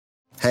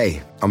Hey,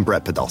 I'm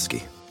Brett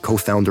Podolsky,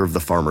 co-founder of The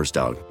Farmer's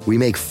Dog. We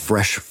make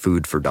fresh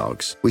food for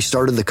dogs. We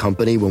started the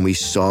company when we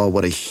saw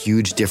what a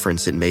huge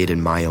difference it made in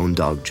my own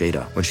dog,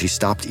 Jada, when she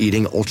stopped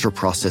eating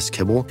ultra-processed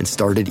kibble and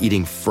started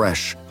eating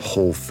fresh,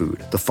 whole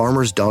food. The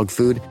Farmer's Dog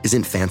food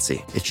isn't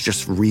fancy. It's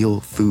just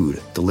real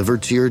food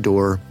delivered to your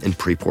door in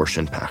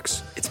pre-portioned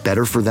packs. It's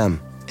better for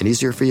them and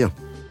easier for you.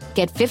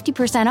 Get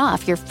 50%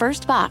 off your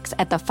first box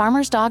at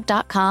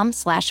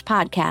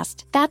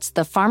thefarmersdog.com/podcast. That's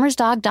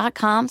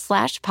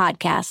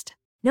thefarmersdog.com/podcast.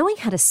 Knowing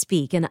how to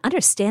speak and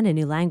understand a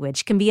new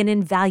language can be an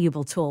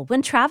invaluable tool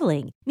when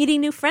traveling,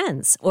 meeting new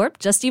friends, or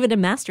just even to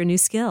master a new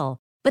skill.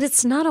 But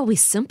it's not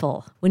always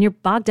simple when you're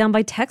bogged down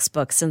by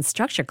textbooks and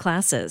structured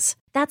classes.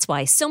 That's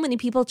why so many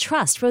people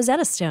trust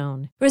Rosetta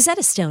Stone.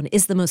 Rosetta Stone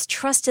is the most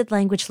trusted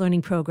language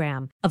learning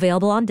program,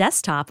 available on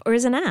desktop or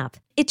as an app.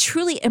 It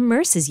truly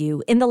immerses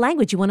you in the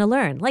language you want to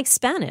learn, like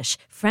Spanish,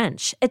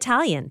 French,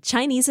 Italian,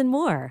 Chinese, and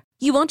more.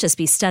 You won't just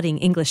be studying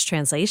English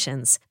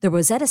translations. The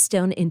Rosetta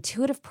Stone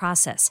intuitive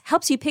process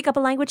helps you pick up a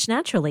language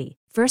naturally,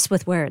 first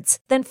with words,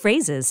 then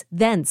phrases,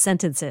 then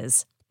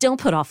sentences. Don't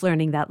put off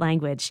learning that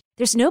language.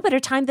 There's no better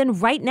time than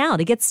right now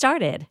to get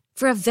started.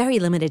 For a very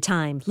limited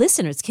time,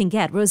 listeners can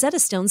get Rosetta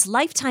Stone's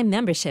lifetime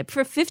membership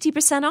for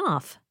 50%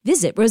 off.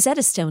 Visit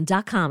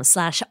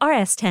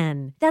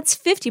rosettastone.com/rs10. That's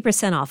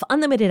 50% off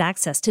unlimited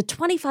access to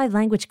 25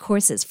 language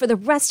courses for the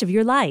rest of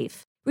your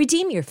life.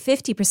 Redeem your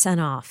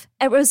 50% off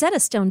at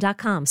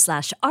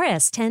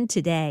rosettastone.com/rs10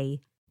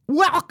 today.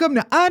 Welcome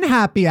to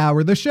Unhappy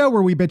Hour, the show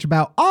where we bitch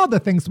about all the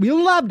things we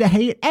love to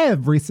hate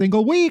every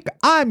single week.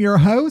 I'm your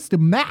host,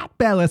 Matt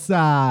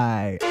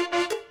Bellassai.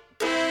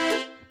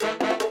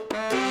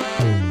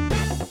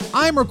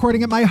 I'm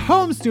recording at my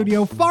home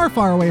studio, far,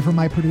 far away from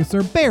my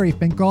producer, Barry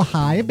Finkel.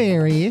 Hi,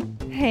 Barry.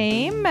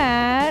 Hey,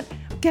 Matt.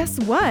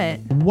 Guess what?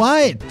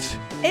 What?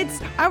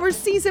 It's our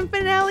season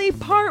finale,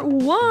 part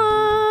 1.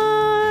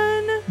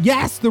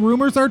 Yes, the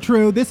rumors are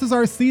true. This is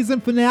our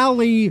season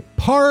finale,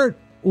 part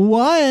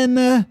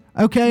 1.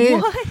 Okay.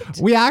 What?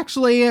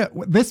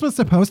 This was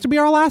supposed to be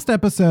our last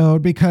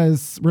episode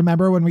because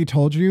remember when we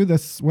told you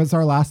this was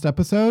our last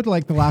episode,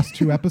 like the last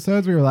 2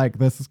 episodes, we were like,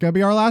 this is going to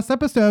be our last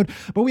episode.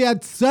 But we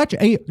had such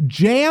a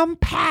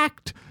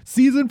jam-packed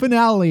season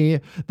finale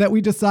that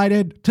we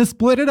decided to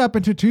split it up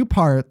into 2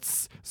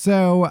 parts.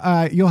 So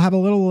you'll have a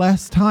little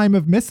less time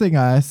of missing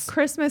us.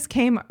 Christmas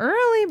came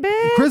early,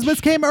 bitch.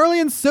 Christmas came early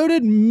and so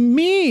did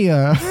me.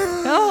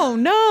 Oh,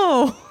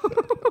 no.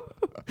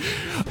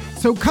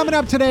 So coming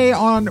up today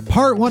on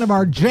part 1 of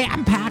our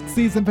jam-packed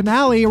season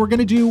finale, we're going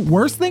to do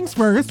Worst Things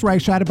First, where I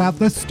chat about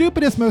the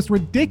stupidest, most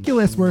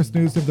ridiculous worst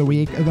news of the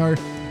week. And there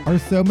are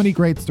so many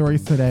great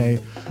stories today.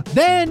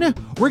 Then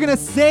we're going to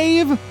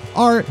save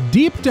our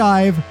deep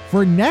dive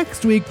for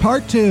next week,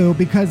 part 2,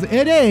 because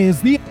it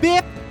is the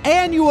 5th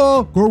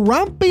annual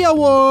Grumpy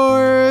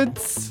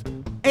Awards.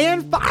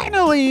 And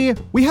finally,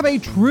 we have a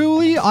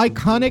truly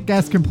iconic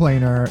guest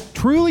complainer.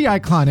 Truly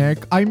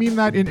iconic. I mean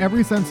that in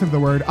every sense of the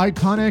word.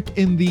 Iconic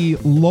in the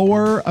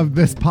lore of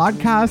this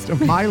podcast,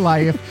 of my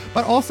life,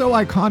 but also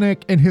iconic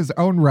in his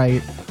own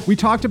right. We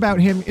talked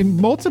about him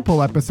in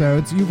multiple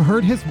episodes. You've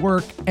heard his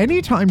work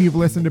anytime you've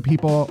listened to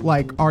people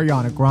like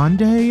Ariana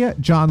Grande,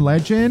 John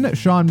Legend,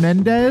 Shawn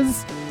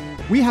Mendes.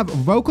 We have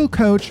vocal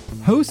coach,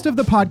 host of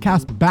the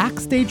podcast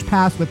Backstage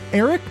Pass with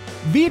Eric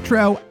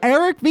Vitro.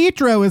 Eric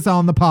Vitro is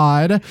on the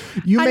pod.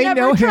 You may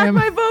know him. I never track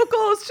my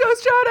vocals.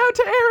 Just shout out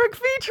to Eric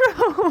Vitro.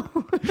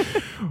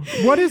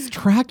 What does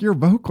track your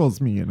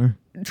vocals mean?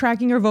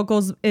 Tracking your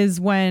vocals is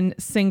when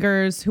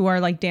singers who are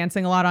like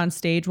dancing a lot on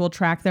stage will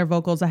track their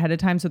vocals ahead of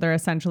time. So they're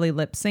essentially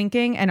lip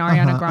syncing. And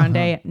Ariana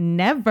Grande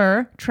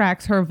never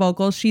tracks her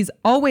vocals. She's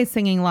always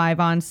singing live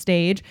on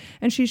stage.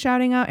 And she's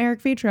shouting out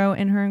Eric Vitro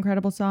in her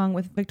incredible song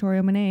with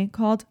Victoria Monet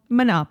called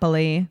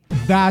Monopoly.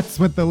 That's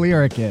what the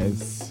lyric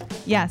is.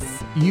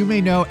 Yes. You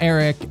may know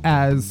Eric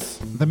as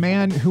the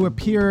man who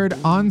appeared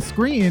on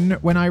screen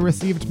when I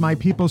received my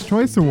People's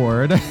Choice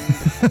Award.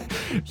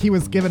 He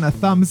was given a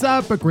thumbs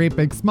up, a great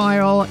big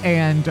smile,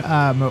 and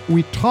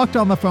we talked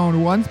on the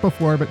phone once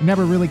before, but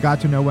never really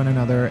got to know one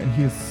another, and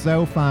he is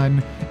so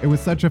fun. It was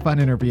such a fun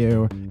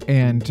interview,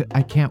 and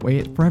I can't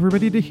wait for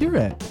everybody to hear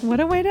it. What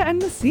a way to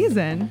end the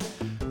season.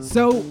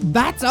 So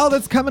that's all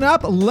that's coming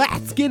up.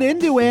 Let's get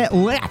into it.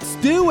 Let's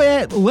do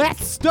it.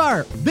 Let's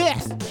start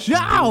this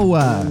show.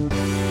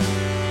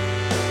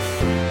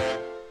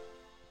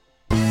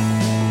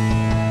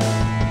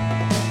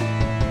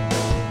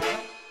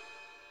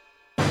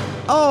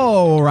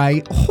 All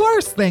right,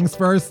 worst things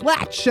first.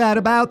 Let's chat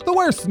about the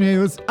worst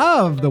news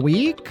of the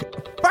week.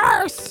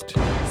 First,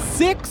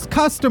 6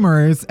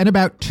 customers and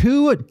about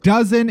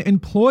 24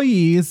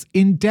 employees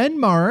in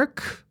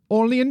Denmark.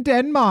 Only in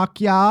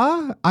Denmark,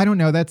 yeah? I don't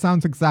know. That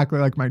sounds exactly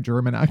like my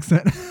German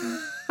accent.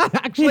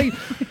 Actually,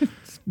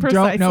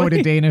 don't know what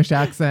a Danish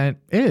accent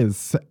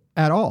is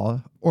at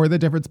all, or the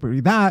difference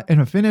between that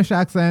and a Finnish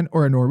accent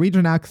or a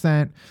Norwegian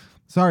accent.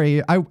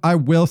 Sorry, I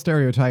will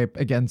stereotype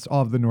against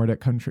all of the Nordic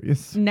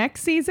countries.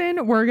 Next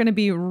season, we're going to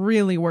be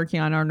really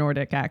working on our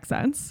Nordic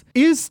accents.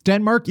 Is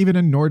Denmark even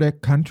a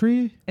Nordic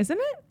country? Isn't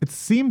it? It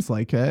seems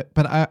like it,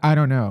 but I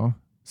don't know.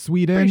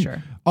 Sweden, Pretty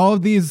sure. all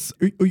of these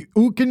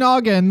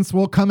Okenagans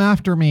will come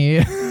after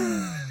me.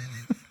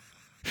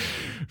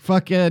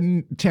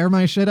 Fucking tear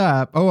my shit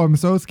up. Oh, I'm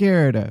so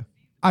scared.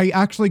 I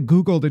actually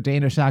Googled a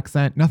Danish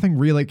accent. Nothing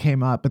really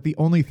came up, but the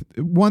only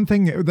one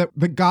thing that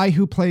the guy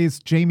who plays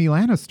Jaime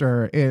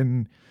Lannister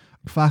in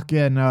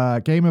fucking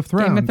Game of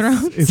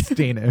Thrones is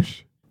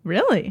Danish.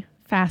 Really?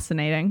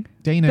 Fascinating.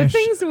 Danish. The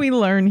things we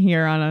learn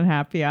here on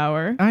Unhappy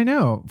Hour. I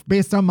know,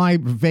 based on my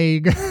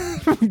vague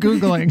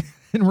Googling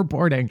and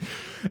reporting.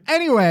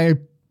 Anyway,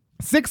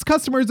 6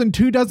 customers and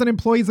 24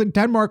 employees in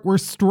Denmark were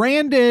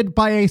stranded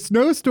by a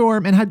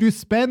snowstorm and had to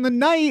spend the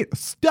night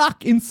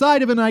stuck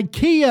inside of an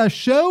IKEA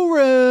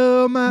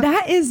showroom.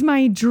 That is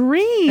my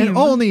dream. And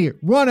only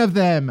one of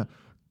them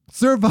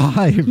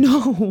survived.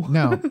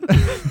 No.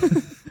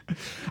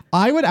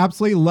 I would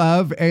absolutely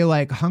love a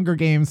like Hunger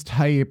Games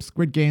type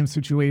Squid Game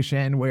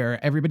situation where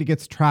everybody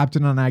gets trapped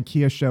in an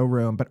IKEA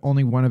showroom, but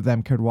only one of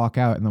them could walk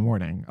out in the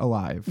morning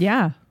alive.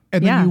 Yeah.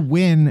 And then you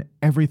win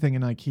everything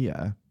in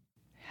IKEA.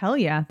 Hell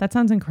yeah. That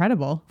sounds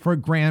incredible. For a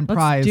grand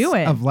prize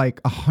of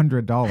like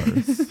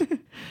 $100.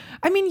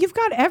 I mean, you've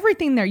got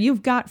everything there.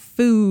 You've got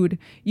food.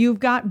 You've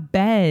got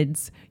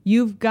beds.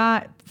 You've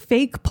got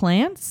fake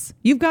plants.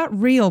 You've got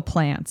real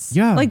plants.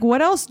 Yeah. Like,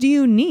 what else do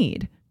you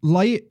need?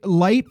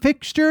 Light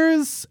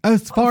fixtures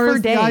as far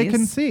as the eye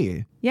can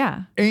see.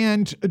 Yeah.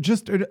 And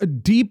just a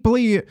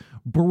deeply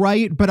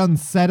bright but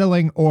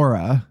unsettling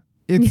aura.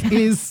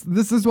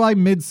 This is why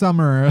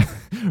Midsummer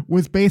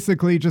was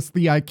basically just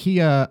the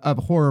IKEA of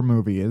horror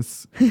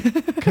movies.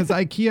 Because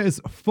IKEA is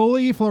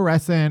fully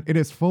fluorescent, it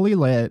is fully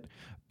lit,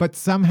 but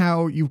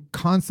somehow you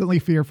constantly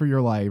fear for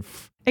your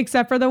life.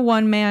 Except for the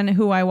one man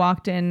who I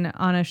walked in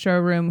on a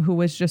showroom who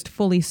was just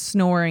fully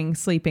snoring,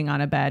 sleeping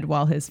on a bed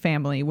while his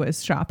family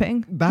was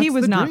shopping. He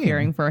was not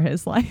fearing for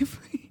his life.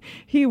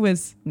 He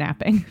was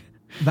napping.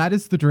 That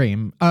is the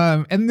dream.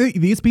 And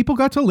these people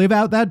got to live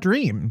out that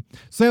dream.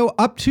 So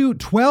up to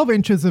 12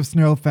 inches of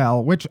snow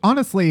fell, which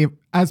honestly,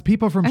 as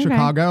people from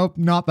Chicago,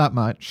 not that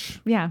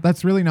much. Yeah.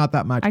 That's really not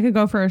that much. I could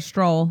go for a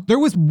stroll. There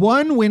was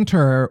one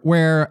winter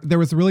where there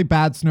was a really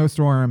bad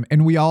snowstorm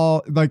and we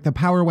all, like the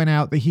power went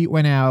out, the heat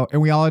went out,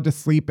 and we all had to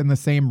sleep in the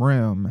same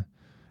room.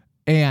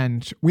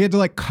 And we had to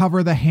like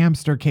cover the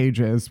hamster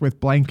cages with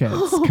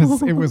blankets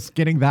because it was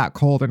getting that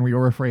cold and we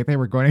were afraid they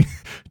were going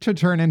to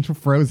turn into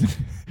frozen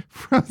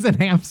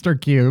hamster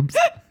cubes.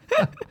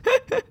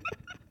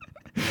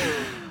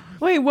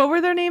 Wait, what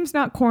were their names?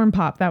 Not Corn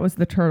Pop. That was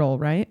the turtle,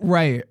 right?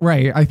 Right.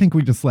 I think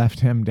we just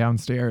left him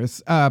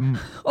downstairs.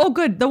 Oh,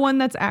 good. The one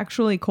that's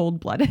actually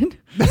cold-blooded.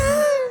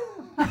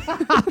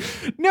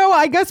 No,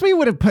 I guess we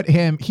would have put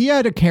him. He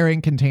had a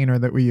carrying container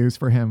that we used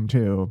for him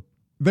too.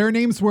 Their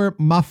names were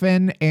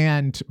Muffin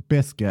and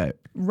Biscuit.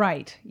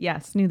 Right.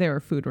 Yes. Knew they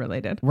were food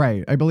related.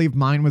 Right. I believe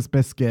mine was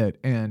Biscuit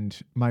and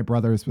my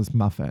brother's was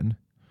Muffin.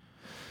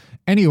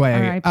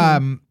 Anyway,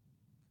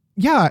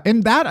 yeah.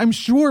 And that, I'm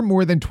sure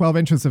more than 12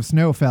 inches of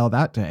snow fell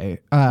that day.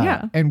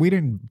 Yeah. And we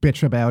didn't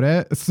bitch about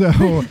it.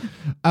 So,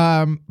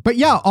 but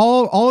yeah,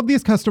 all of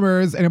these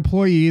customers and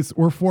employees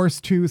were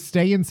forced to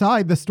stay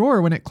inside the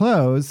store when it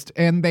closed.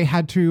 And they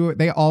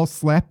all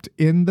slept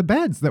in the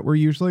beds that were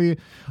usually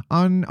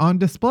on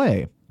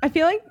display. I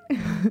feel like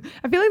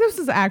this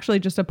is actually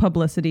just a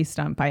publicity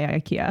stunt by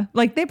IKEA.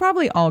 Like they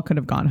probably all could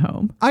have gone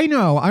home. I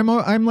know.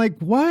 I'm like,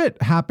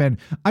 what happened?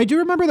 I do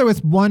remember there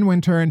was one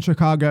winter in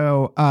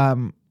Chicago,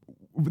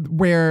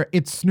 where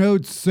it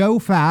snowed so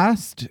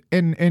fast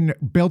and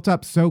built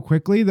up so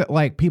quickly that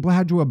like people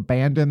had to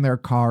abandon their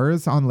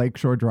cars on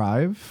Lakeshore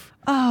Drive.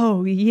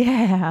 Oh,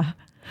 yeah.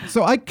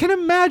 So I can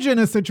imagine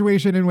a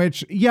situation in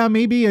which, yeah,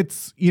 maybe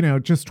it's,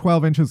 just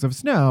 12 inches of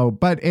snow,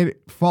 but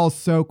it falls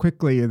so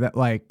quickly that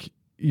like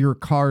your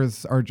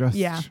cars are just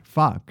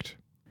fucked.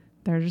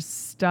 They're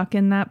just stuck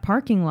in that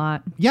parking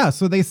lot. Yeah,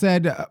 so they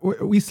said,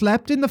 we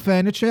slept in the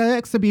furniture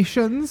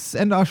exhibitions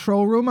and our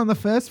showroom on the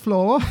first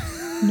floor.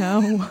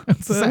 No.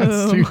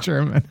 Sounds too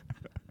German.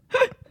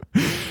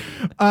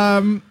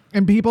 And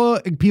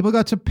people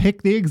got to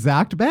pick the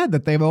exact bed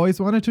that they've always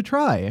wanted to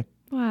try.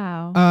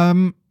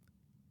 Wow.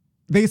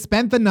 They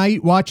spent the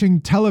night watching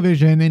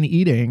television and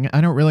eating.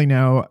 I don't really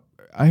know.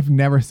 I've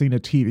never seen a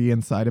TV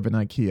inside of an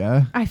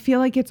IKEA. I feel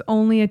like it's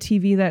only a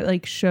TV that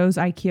like shows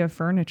IKEA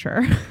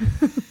furniture.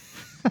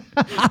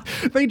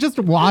 They just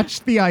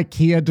watched the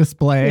IKEA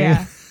display.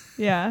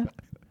 Yeah.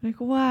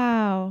 Like,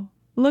 wow.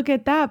 Look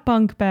at that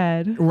bunk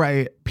bed.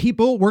 Right.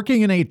 People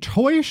working in a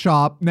toy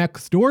shop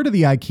next door to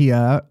the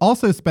IKEA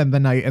also spend the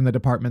night in the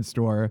department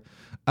store.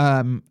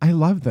 I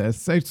love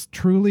this. It's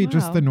truly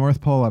just the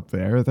North Pole up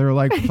there. They're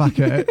like, fuck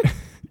it.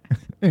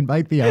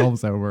 Invite the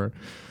elves over.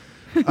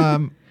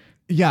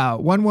 Yeah.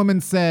 One woman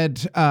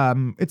said,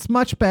 it's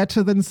much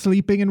better than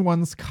sleeping in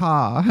one's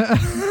car.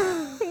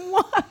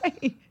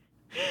 Why?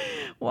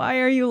 Why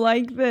are you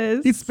like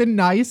this? It's been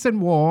nice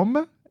and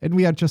warm, and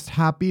we are just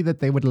happy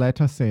that they would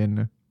let us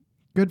in.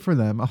 Good for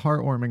them. A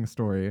heartwarming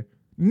story.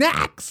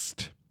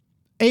 Next!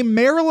 A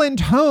Maryland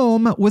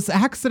home was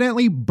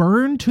accidentally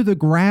burned to the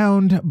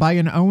ground by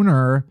an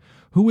owner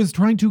who was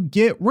trying to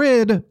get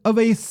rid of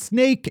a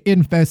snake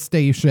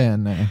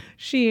infestation.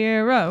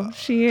 Shiro.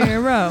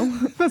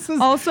 This is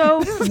Also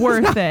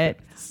worth it.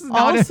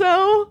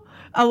 Also,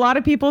 a lot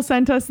of people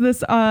sent us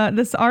this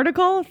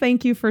article.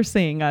 Thank you for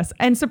seeing us.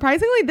 And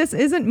surprisingly, this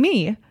isn't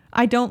me.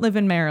 I don't live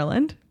in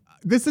Maryland.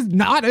 This is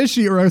not a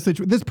Shiro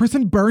situation. This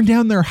person burned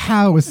down their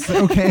house,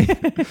 okay?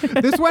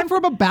 This went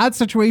from a bad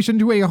situation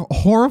to a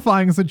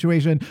horrifying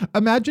situation.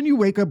 Imagine you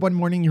wake up one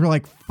morning, you're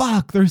like,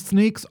 fuck, there's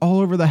snakes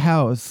all over the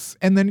house.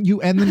 And then you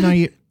end the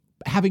night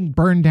having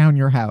burned down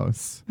your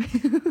house.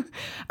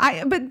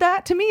 But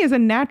that to me is a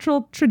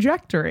natural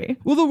trajectory.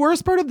 Well, the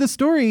worst part of the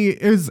story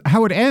is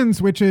how it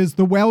ends, which is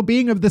the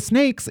well-being of the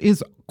snakes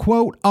is,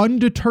 quote,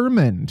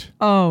 undetermined.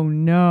 Oh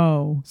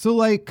no. So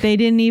like we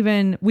don't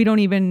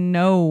even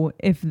know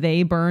if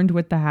they burned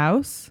with the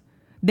house.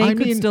 They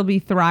could still be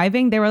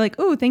thriving. They were like,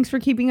 "Ooh, thanks for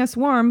keeping us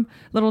warm.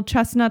 Little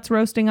chestnuts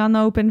roasting on the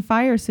open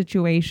fire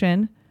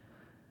situation."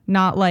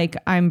 Not like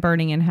I'm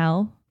burning in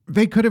hell.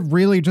 they could have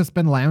really just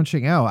been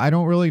lounging out. I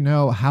don't really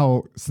know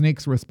how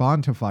snakes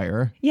respond to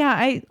fire. Yeah,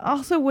 I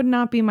also would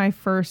not be my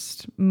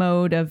first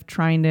mode of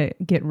trying to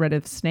get rid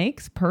of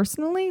snakes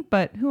personally,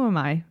 but who am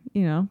I,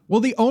 you know? Well,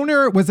 the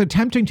owner was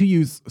attempting to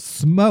use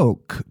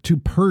smoke to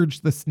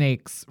purge the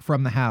snakes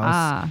from the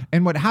house.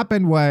 And what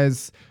happened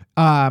was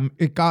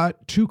it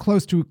got too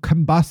close to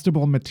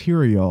combustible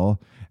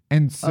material.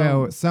 And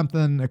so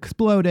something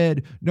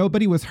exploded.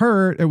 Nobody was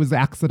hurt. It was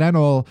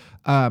accidental.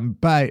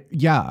 But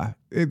yeah,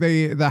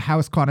 the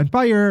house caught on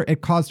fire. It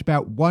caused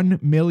about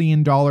 $1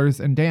 million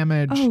in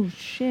damage. Oh,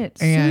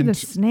 shit. And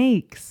sue the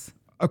snakes.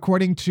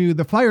 According to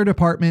the fire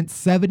department,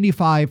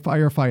 75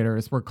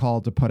 firefighters were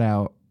called to put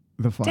out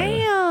the fire.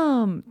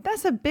 Damn,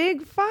 that's a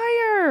big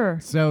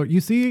fire. So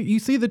you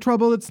see the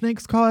trouble that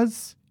snakes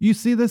cause? You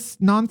see this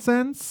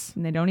nonsense?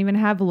 And they don't even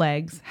have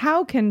legs.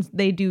 How can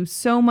they do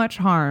so much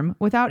harm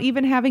without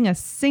even having a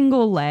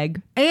single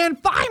leg?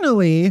 And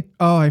finally,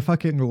 oh, I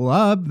fucking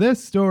love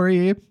this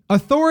story.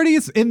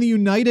 Authorities in the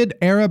United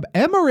Arab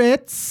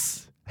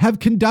Emirates have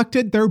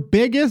conducted their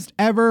biggest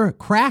ever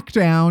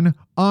crackdown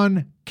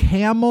on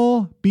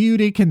camel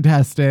beauty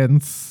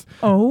contestants.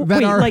 Oh,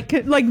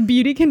 wait, like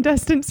beauty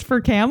contestants for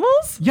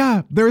camels?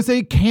 Yeah, there's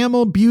a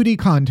camel beauty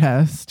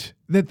contest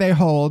that they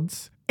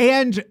hold.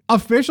 And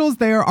officials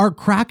there are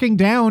cracking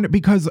down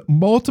because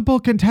multiple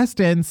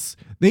contestants,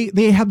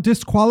 they have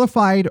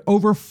disqualified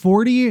over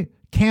 40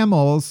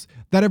 camels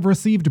that have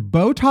received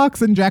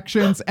Botox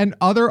injections and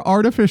other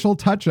artificial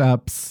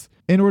touch-ups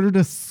in order to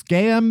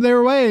scam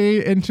their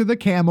way into the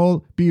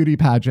camel beauty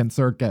pageant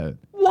circuit.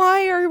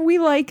 Why are we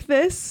like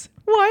this?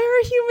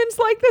 Why are humans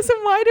like this?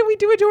 And why do we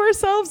do it to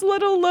ourselves,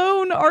 let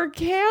alone our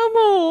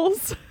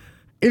camels?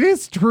 It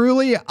is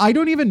truly, I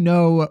don't even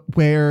know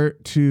where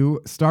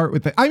to start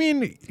with it. I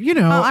mean, you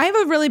know. I have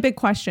a really big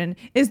question.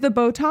 Is the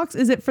Botox,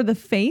 is it for the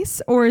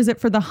face or is it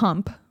for the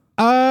hump?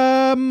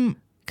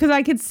 Because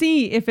I could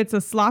see if it's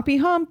a sloppy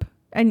hump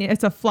and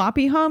it's a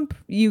floppy hump,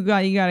 you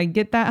got to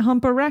get that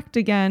hump erect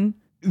again.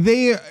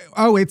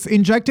 It's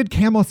injected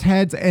camels'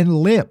 heads and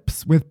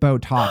lips with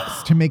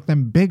Botox to make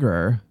them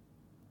bigger.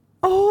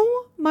 Oh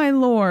my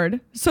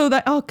Lord. So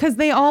because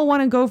they all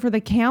want to go for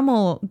the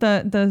camel,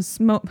 the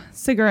smoke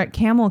cigarette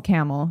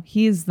camel.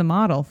 He's the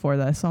model for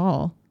this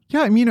all.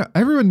 Yeah, I mean,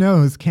 everyone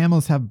knows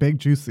camels have big,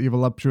 juicy,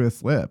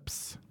 voluptuous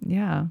lips.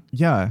 Yeah.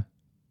 Yeah.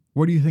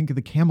 What do you think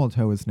the camel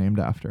toe is named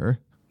after?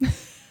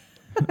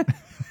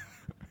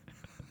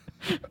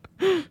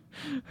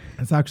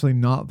 It's actually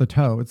not the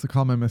toe. It's a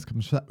common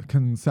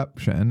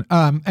misconception.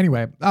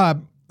 Anyway,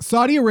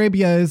 Saudi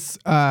Arabia's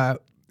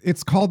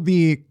it's called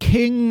the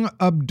King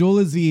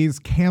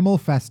Abdulaziz Camel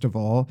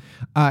Festival.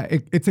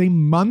 It's a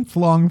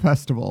month-long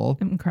festival.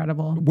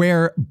 Incredible.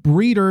 Where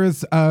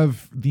breeders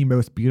of the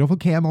most beautiful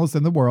camels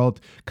in the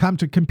world come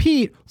to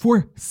compete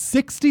for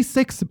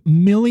 $66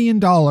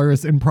 million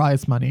in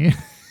prize money.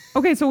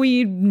 Okay, so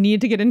we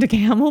need to get into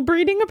camel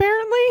breeding,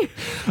 apparently?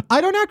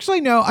 I don't actually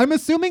know. I'm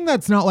assuming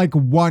that's not like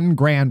one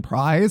grand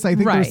prize. I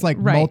think there's like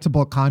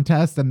multiple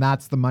contests, and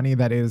that's the money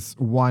that is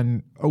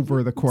won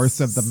over the course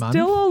of the month.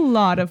 Still a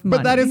lot of money.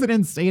 But that is an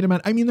insane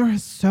amount. I mean, there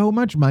is so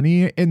much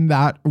money in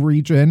that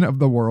region of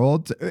the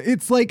world.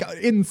 It's like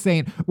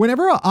insane.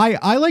 Whenever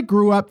I like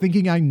grew up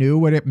thinking I knew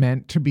what it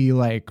meant to be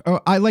like,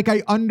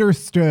 I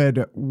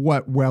understood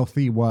what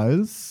wealthy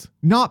was.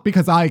 Not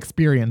because I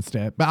experienced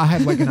it, but I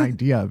had like an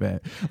idea of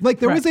it. Like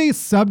there was a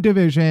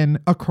subdivision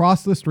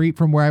across the street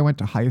from where I went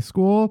to high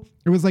school.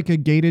 It was like a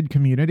gated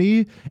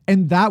community.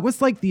 And that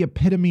was like the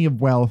epitome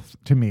of wealth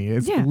to me,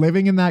 is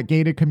living in that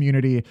gated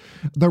community.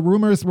 The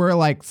rumors were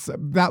like,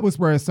 that was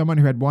where someone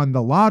who had won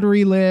the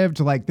lottery lived.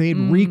 Like they'd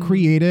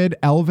recreated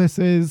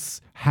Elvis's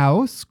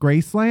house,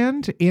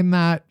 Graceland, in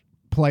that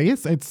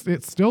place. It's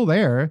still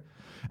there.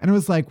 And it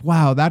was like,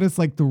 wow, that is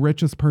like the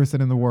richest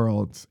person in the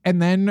world.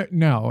 And then,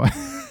 no.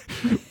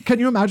 Can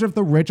you imagine if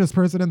the richest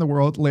person in the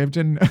world lived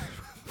in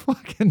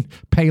fucking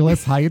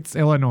Palos Heights,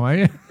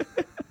 Illinois?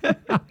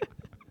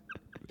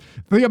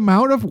 The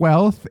amount of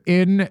wealth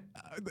in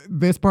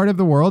this part of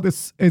the world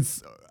is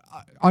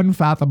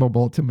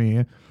unfathomable to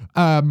me.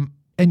 And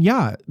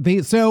yeah,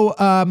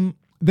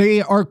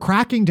 they are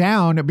cracking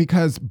down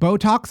because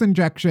Botox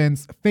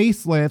injections,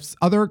 facelifts,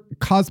 other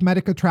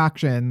cosmetic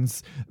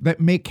attractions that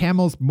make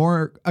camels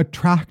more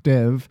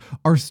attractive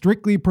are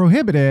strictly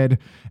prohibited.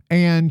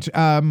 And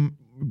I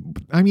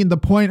mean, the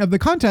point of the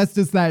contest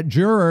is that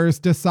jurors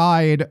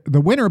decide the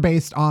winner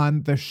based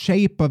on the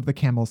shape of the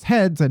camel's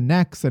heads and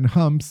necks and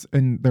humps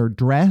and their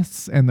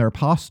dress and their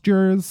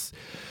postures.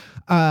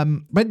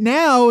 But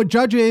now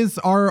judges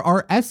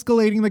are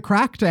escalating the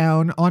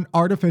crackdown on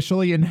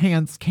artificially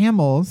enhanced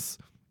camels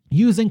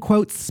using,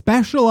 quote,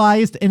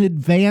 specialized and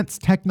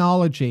advanced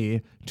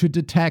technology to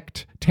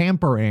detect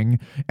tampering.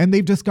 And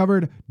they've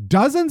discovered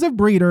dozens of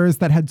breeders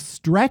that had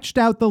stretched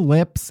out the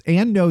lips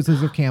and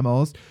noses of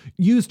camels,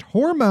 used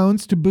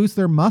hormones to boost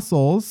their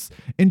muscles,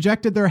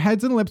 injected their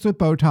heads and lips with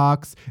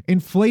Botox,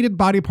 inflated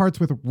body parts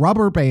with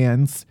rubber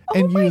bands,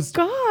 and used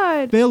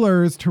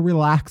fillers to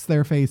relax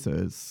their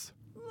faces.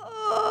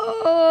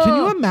 Can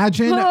you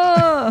imagine?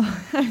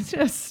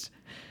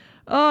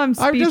 I'm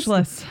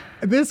speechless.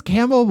 This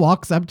camel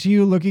walks up to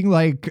you looking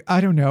like,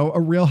 I don't know, a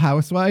Real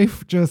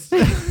Housewife. Just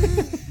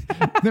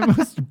the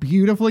most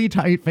beautifully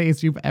tight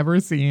face you've ever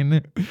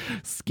seen.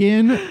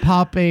 Skin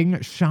popping,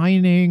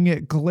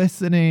 shining,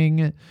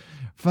 glistening,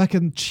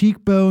 fucking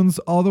cheekbones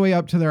all the way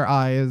up to their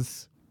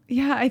eyes.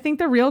 Yeah, I think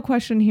the real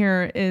question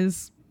here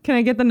is, can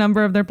I get the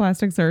number of their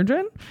plastic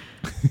surgeon?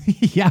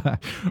 Yeah.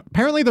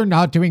 Apparently they're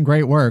not doing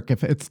great work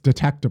if it's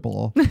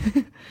detectable.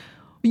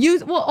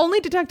 Only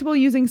detectable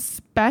using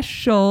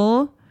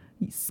special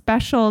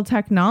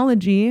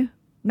technology,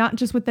 not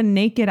just with the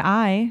naked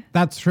eye.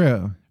 That's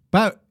true.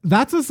 But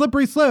that's a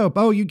slippery slope.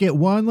 Oh, you get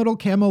one little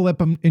camel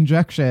lip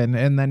injection,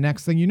 and then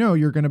next thing you know,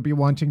 you're going to be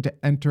wanting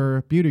to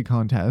enter beauty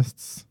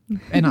contests.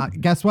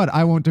 And guess what?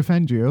 I won't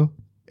defend you.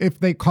 If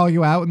they call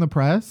you out in the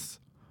press.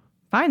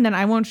 Fine, then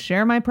I won't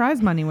share my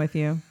prize money with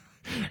you.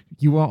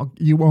 You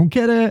won't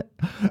get it.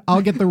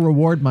 I'll get the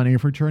reward money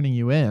for turning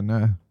you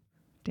in.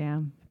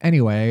 Damn.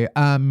 Anyway,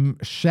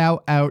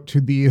 shout out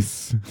to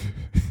these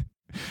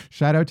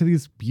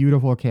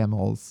beautiful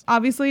camels.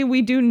 Obviously,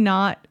 we do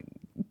not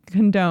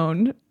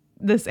condone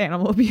this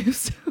animal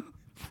abuse.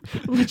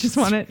 We just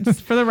want it,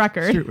 just for the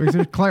record. We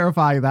should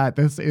clarify that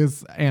this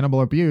is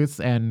animal abuse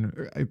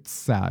and it's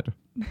sad.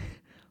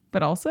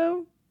 But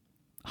also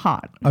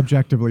hot.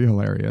 Objectively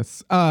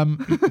hilarious.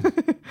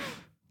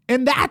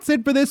 And that's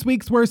it for this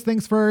week's Worst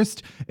Things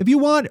First. If you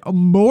want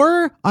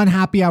more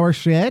Unhappy Hour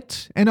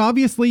shit, and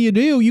obviously you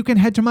do, you can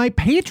head to my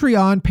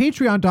Patreon,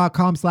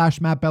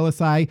 patreon.com/Matt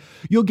Bellassai.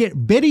 You'll get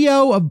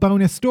video of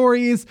bonus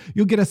stories.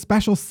 You'll get a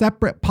special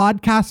separate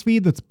podcast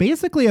feed that's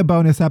basically a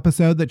bonus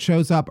episode that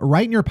shows up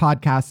right in your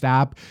podcast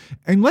app.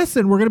 And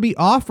listen, we're going to be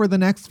off for the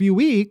next few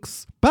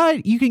weeks,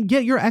 but you can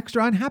get your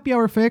extra Unhappy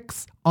Hour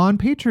fix on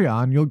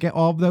Patreon. You'll get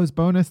all of those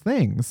bonus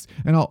things,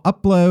 and I'll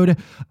upload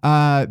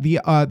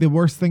the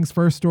Worst Things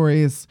First stories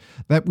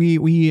that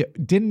we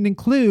didn't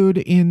include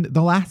in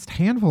the last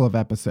handful of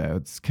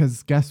episodes,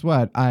 because guess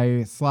what?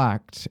 I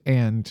slacked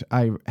and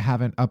I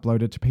haven't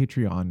uploaded to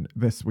Patreon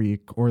this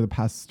week or the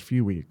past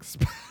few weeks.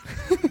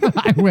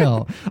 I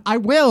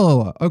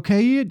will.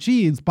 Okay,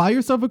 geez, buy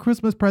yourself a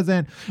Christmas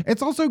present.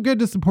 It's also good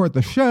to support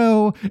the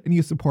show, and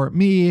you support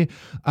me.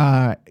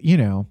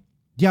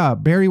 Yeah,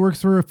 Barry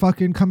works for a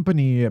fucking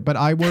company, but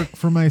I work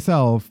for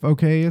myself,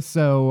 okay?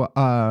 So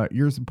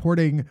you're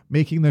supporting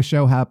making the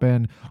show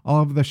happen,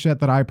 all of the shit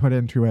that I put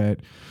into it.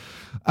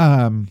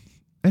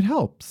 It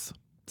helps.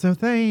 So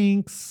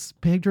thanks.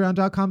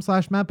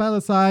 Patreon.com/Matt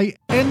Bellassai.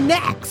 And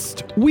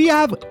next, we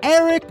have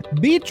Eric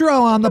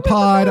Vitro on the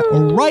pod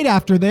right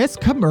after this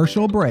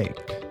commercial break.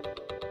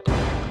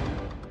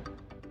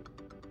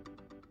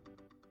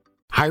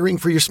 Hiring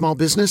for your small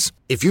business?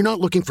 If you're not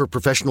looking for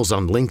professionals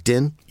on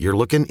LinkedIn, you're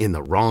looking in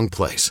the wrong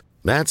place.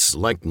 That's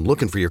like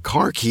looking for your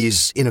car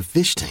keys in a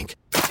fish tank.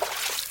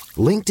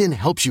 LinkedIn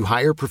helps you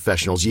hire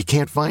professionals you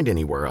can't find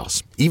anywhere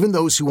else, even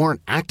those who aren't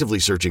actively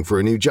searching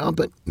for a new job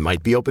but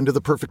might be open to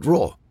the perfect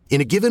role.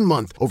 In a given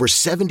month, over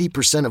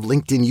 70% of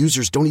LinkedIn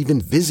users don't even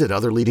visit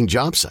other leading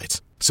job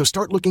sites. So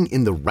start looking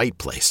in the right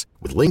place.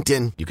 With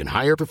LinkedIn, you can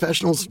hire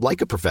professionals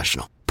like a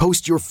professional.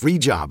 Post your free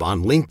job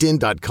on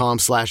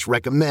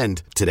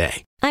linkedin.com/recommend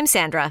today. I'm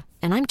Sandra,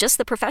 and I'm just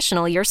the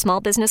professional your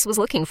small business was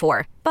looking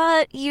for.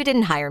 But you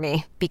didn't hire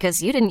me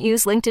because you didn't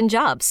use LinkedIn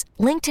Jobs.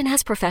 LinkedIn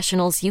has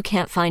professionals you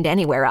can't find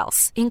anywhere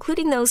else,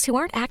 including those who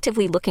aren't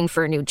actively looking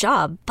for a new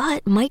job,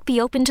 but might be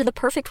open to the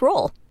perfect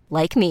role,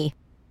 like me.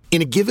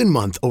 In a given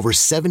month, over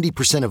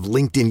 70% of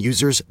LinkedIn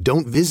users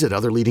don't visit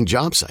other leading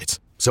job sites.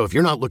 So if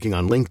you're not looking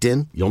on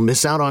LinkedIn, you'll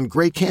miss out on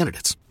great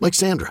candidates like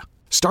Sandra.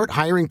 Start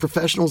hiring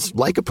professionals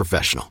like a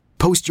professional.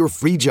 Post your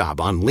free job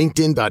on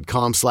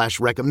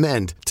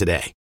linkedin.com/recommend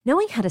today.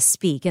 Knowing how to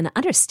speak and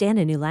understand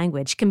a new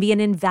language can be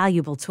an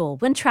invaluable tool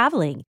when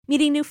traveling,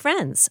 meeting new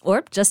friends,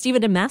 or just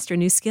even to master a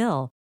new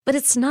skill. But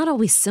it's not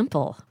always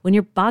simple when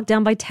you're bogged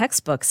down by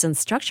textbooks and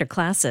structure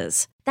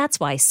classes. That's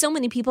why so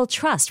many people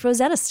trust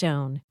Rosetta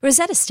Stone.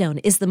 Rosetta Stone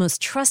is the most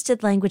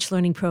trusted language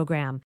learning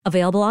program,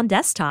 available on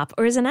desktop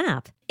or as an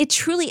app. It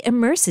truly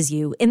immerses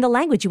you in the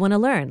language you want to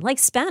learn, like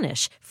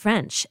Spanish,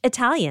 French,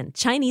 Italian,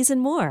 Chinese,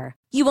 and more.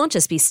 You won't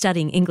just be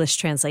studying English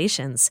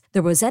translations.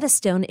 The Rosetta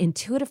Stone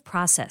intuitive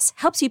process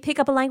helps you pick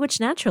up a language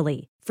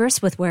naturally,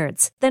 first with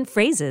words, then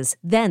phrases,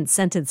 then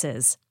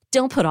sentences.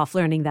 Don't put off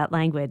learning that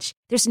language.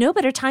 There's no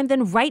better time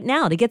than right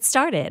now to get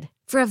started.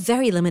 For a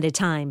very limited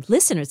time,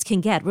 listeners can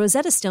get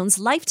Rosetta Stone's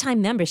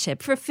lifetime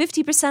membership for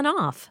 50%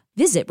 off.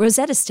 Visit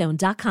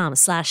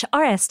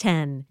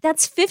rosettastone.com/rs10.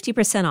 That's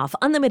 50% off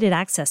unlimited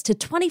access to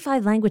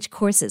 25 language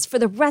courses for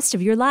the rest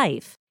of your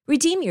life.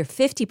 Redeem your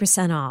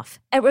 50% off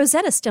at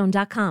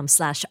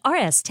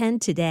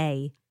rosettastone.com/rs10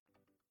 today.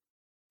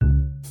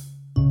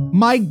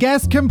 My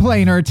guest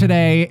complainer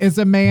today is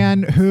a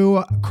man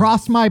who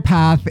crossed my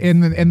path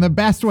in the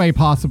best way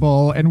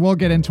possible, and we'll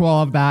get into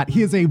all of that.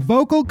 He is a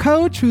vocal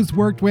coach who's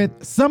worked with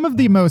some of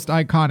the most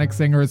iconic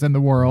singers in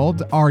the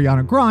world,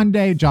 Ariana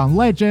Grande, John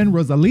Legend,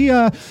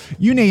 Rosalia,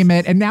 you name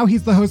it. And now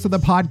he's the host of the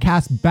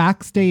podcast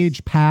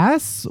Backstage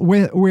Pass,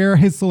 where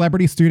his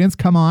celebrity students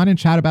come on and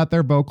chat about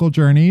their vocal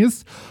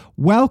journeys.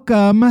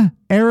 Welcome,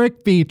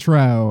 Eric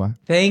Vetro.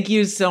 Thank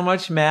you so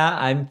much,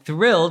 Matt. I'm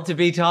thrilled to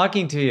be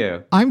talking to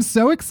you. I'm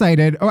so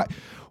excited.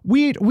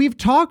 We've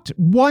talked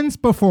once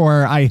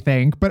before, I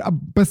think, but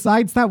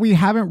besides that, we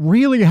haven't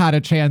really had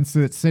a chance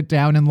to sit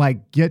down and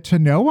get to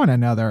know one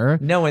another.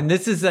 No, and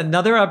this is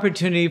another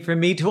opportunity for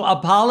me to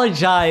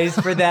apologize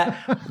for that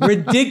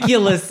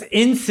ridiculous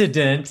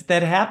incident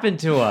that happened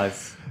to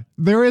us.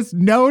 There is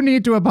no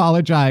need to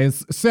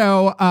apologize.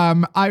 So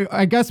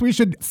I guess we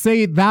should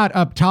say that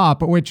up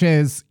top, which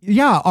is,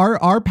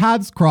 our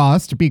paths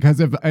crossed because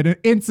of an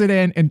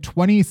incident in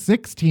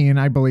 2016,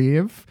 I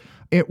believe.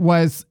 It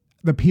was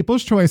the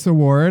People's Choice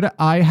Award.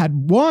 I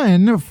had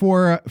won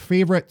for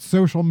favorite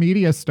social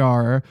media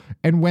star.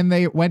 And when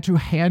they went to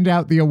hand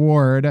out the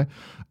award,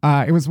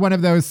 it was one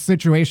of those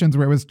situations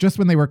where it was just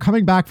when they were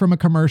coming back from a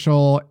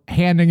commercial,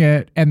 handing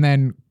it, and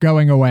then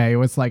going away. It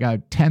was like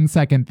a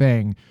 10-second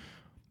thing.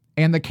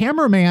 And the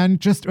cameraman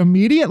just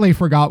immediately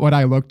forgot what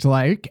I looked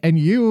like. And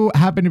you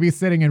happened to be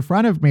sitting in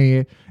front of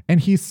me, and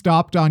he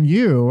stopped on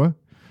you,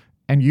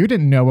 and you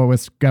didn't know what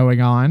was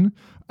going on.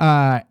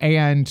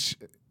 And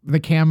the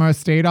camera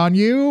stayed on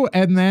you,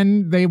 and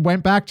then they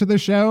went back to the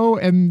show,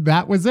 and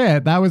that was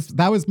it. That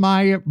was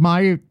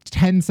my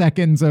 10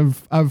 seconds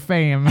of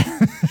fame.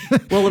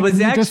 Well, it was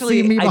you actually just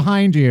see me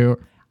behind you.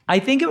 I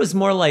think it was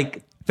more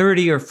like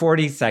 30 or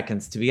 40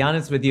 seconds, to be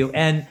honest with you.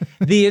 And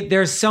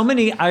there's so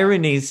many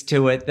ironies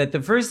to it that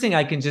the first thing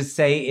I can just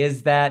say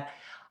is that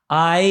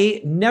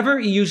I never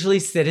usually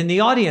sit in the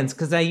audience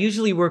because I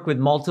usually work with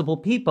multiple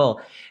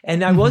people.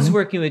 And I was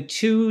working with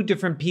two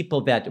different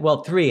people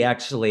three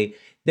actually,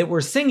 that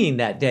were singing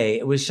that day.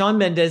 It was Shawn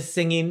Mendes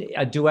singing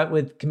a duet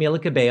with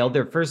Camila Cabello,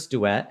 their first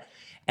duet,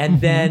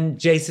 and then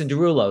Jason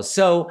Derulo.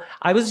 So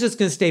I was just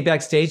going to stay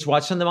backstage,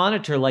 watch on the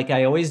monitor like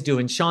I always do.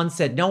 And Shawn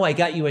said, "No, I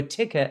got you a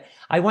ticket.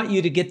 I want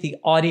you to get the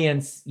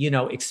audience,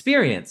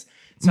 experience."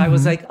 So I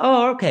was like,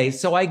 oh, okay.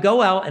 So I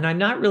go out and I'm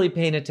not really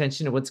paying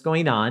attention to what's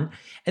going on.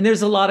 And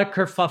there's a lot of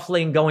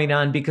kerfuffling going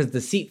on because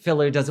the seat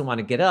filler doesn't want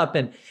to get up.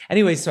 And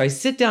anyway, so I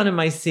sit down in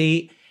my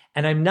seat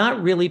and I'm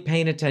not really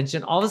paying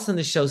attention. All of a sudden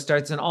the show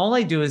starts and all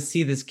I do is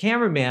see this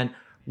cameraman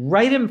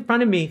right in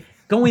front of me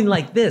going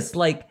like this,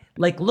 like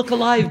look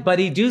alive,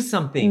 buddy, do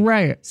something.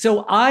 Right.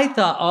 So I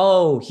thought,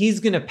 oh,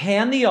 he's going to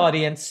pan the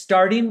audience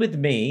starting with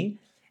me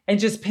and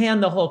just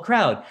pan the whole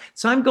crowd.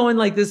 So I'm going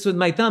like this with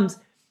my thumbs.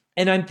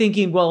 And I'm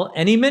thinking, well,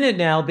 any minute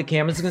now, the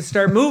camera's going to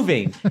start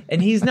moving.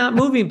 And he's not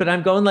moving, but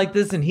I'm going like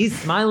this and he's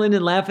smiling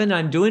and laughing.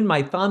 I'm doing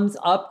my thumbs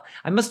up.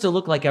 I must have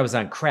looked like I was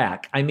on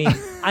crack. I mean,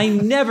 I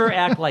never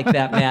act like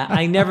that, Matt.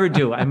 I never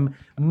do. I'm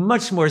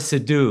much more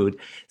subdued.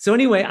 So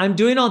anyway, I'm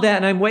doing all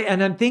that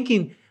and I'm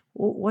thinking,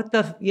 well, what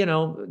the,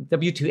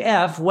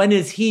 WTF, when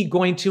is he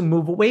going to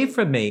move away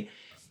from me?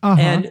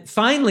 And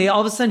finally,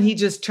 all of a sudden, he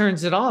just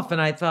turns it off.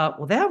 And I thought,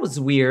 well, that was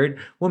weird.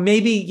 Well,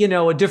 maybe,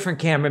 a different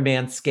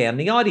cameraman scanned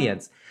the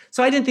audience.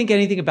 So I didn't think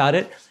anything about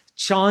it.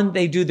 Shawn,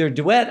 they do their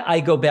duet.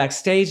 I go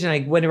backstage and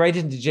I went right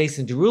into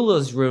Jason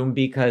Derulo's room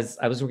because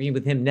I was working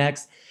with him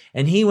next.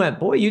 And he went,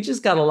 "Boy, you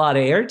just got a lot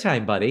of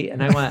airtime, buddy."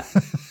 And I went,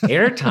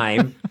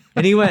 "Airtime?"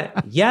 And he went,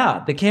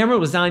 "Yeah, the camera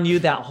was on you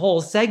that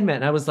whole segment."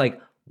 And I was like,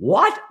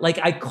 "What?" Like,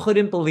 I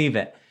couldn't believe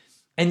it.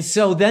 And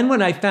so then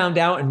when I found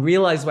out and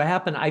realized what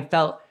happened, I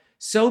felt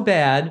so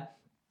bad.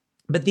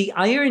 But the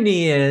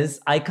irony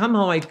is I come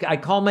home, I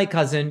call my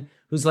cousin,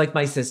 who's like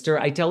my sister.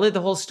 I tell her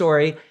the whole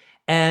story.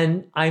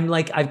 And I'm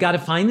like, I've got to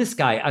find this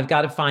guy. I've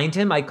got to find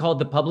him. I called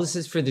the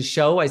publicist for the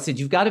show. I said,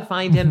 "You've got to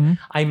find him.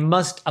 I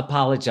must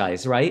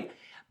apologize," right?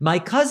 My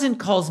cousin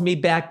calls me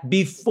back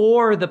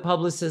before the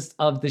publicist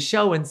of the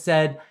show and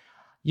said,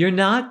 "You're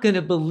not going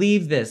to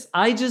believe this.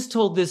 I just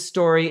told this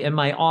story in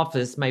my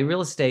office, my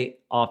real estate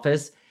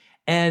office,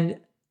 and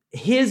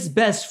his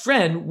best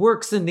friend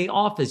works in the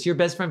office, your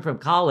best friend from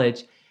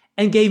college,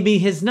 and gave me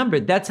his number.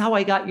 That's how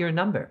I got your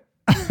number.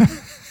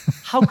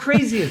 How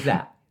crazy is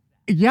that?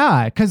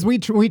 Yeah, because we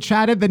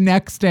chatted the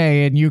next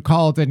day, and you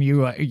called and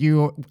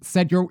you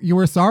said you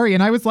were sorry,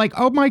 and I was like,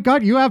 oh my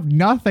God, you have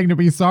nothing to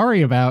be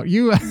sorry about.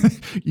 You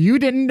you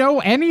didn't know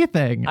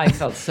anything. I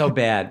felt so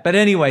bad, but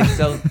anyway,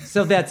 so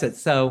that's it.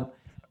 So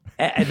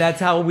that's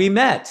how we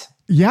met.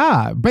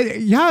 Yeah, but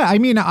yeah, I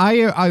mean,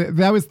 I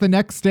that was the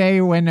next day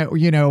when,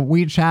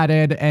 we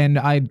chatted, and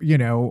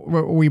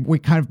we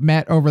kind of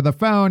met over the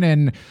phone,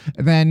 and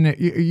then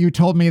you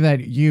told me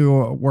that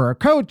you were a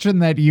coach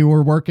and that you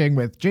were working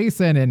with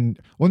Jason, and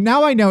well,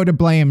 now I know to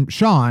blame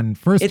Sean,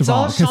 first of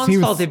all. It's all Sean's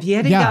fault. If he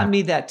hadn't gotten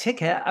me that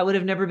ticket, I would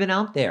have never been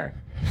out there.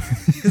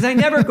 Because I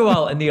never go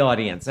out in the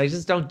audience. I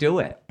just don't do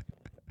it.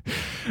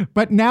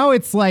 But now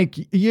it's like,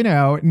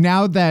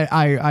 now that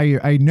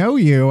I know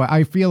you,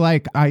 I feel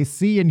like I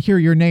see and hear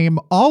your name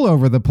all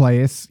over the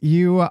place.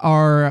 You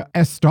are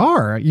a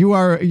star. You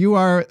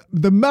are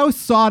the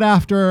most sought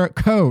after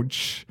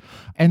coach.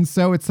 And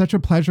so it's such a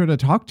pleasure to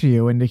talk to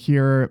you and to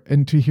hear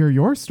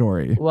your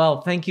story.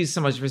 Well, thank you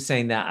so much for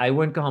saying that. I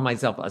wouldn't call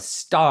myself a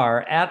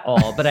star at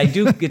all, but I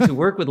do get to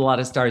work with a lot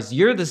of stars.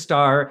 You're the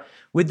star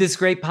with this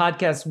great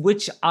podcast,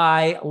 which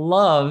I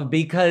love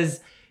because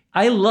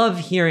I love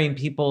hearing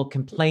people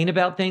complain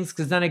about things,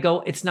 because then I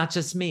go, it's not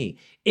just me.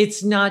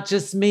 It's not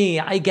just me.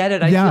 I get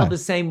it. I feel the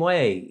same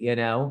way,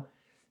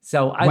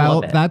 So I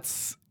love it.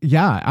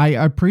 I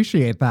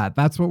appreciate that.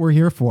 That's what we're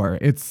here for.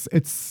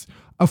 It's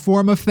a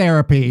form of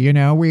therapy,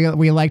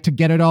 we like to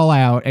get it all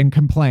out and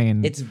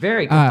complain. It's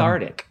very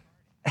cathartic.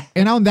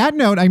 And on that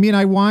note, I mean,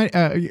 I want,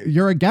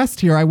 you're a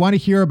guest here. I want to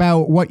hear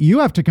about what you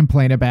have to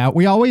complain about.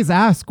 We always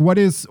ask, what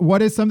is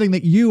something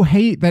that you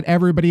hate that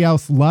everybody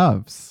else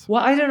loves?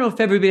 Well, I don't know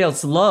if everybody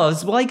else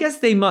loves. Well, I guess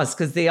they must,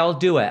 because they all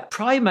do it.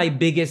 Probably my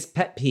biggest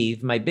pet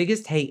peeve, my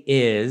biggest hate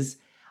is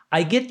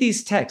I get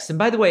these texts. And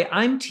by the way,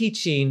 I'm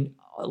teaching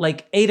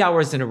like 8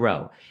 hours in a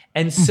row.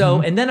 And so,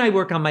 and then I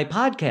work on my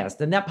podcast,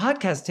 and that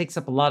podcast takes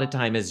up a lot of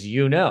time, as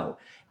you know.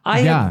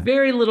 I have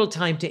very little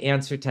time to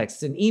answer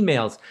texts and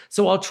emails.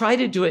 So I'll try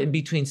to do it in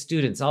between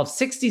students. I'll have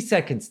 60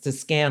 seconds to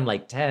scan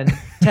like 10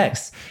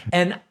 texts.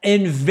 And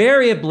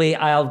invariably,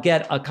 I'll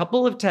get a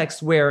couple of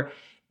texts where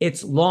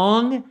it's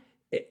long,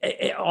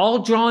 all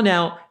drawn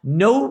out,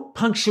 no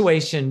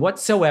punctuation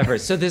whatsoever.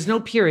 So there's no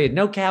period,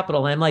 no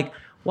capital. I'm like,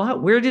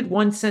 what? Where did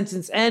one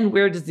sentence end?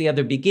 Where does the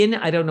other begin?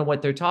 I don't know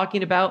what they're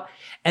talking about.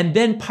 And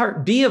then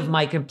part B of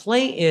my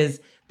complaint is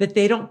that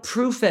they don't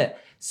proof it.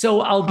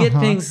 So I'll get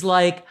things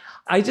like,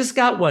 I just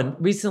got one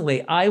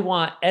recently. I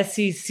want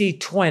SEC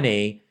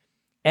 20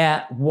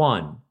 at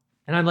 1.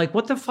 And I'm like,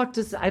 what the fuck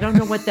I don't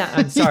know what that,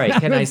 I'm sorry.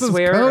 Can I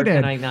swear or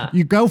can I not?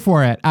 You go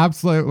for it.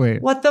 Absolutely.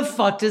 What the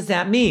fuck does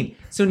that mean?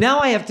 So now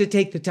I have to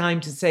take the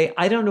time to say,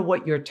 I don't know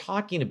what you're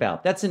talking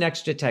about. That's an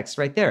extra text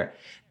right there.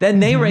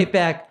 Then they write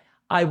back,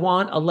 I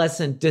want a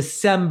lesson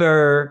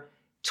December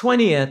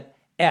 20th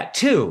at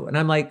 2. And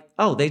I'm like,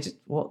 oh, they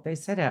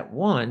said at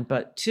 1,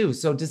 but 2.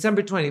 So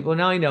December 20th. Well,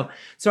 now I know.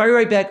 So I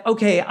write back,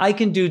 okay, I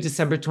can do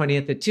December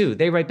 20th at 2.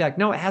 They write back,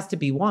 no, it has to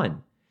be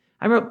 1.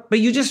 I wrote, but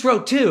you just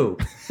wrote 2.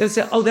 They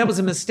said, oh, that was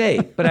a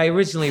mistake. But I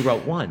originally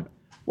wrote 1.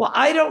 Well,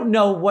 I don't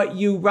know what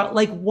you wrote.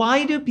 Like,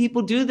 why do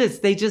people do this?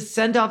 They just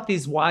send off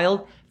these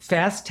wild,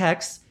 fast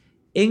texts,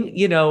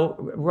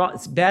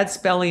 bad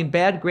spelling,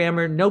 bad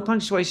grammar, no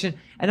punctuation.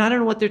 And I don't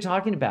know what they're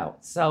talking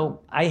about. So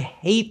I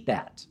hate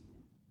that.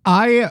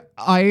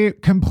 I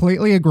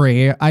completely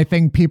agree. I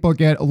think people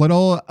get a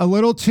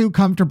little too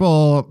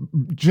comfortable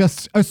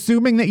just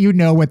assuming that you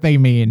know what they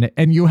mean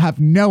and you have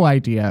no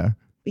idea.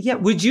 Yeah,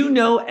 would you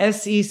know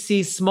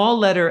SEC small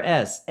letter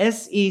S,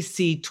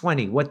 SEC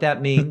 20, what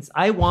that means?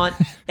 I want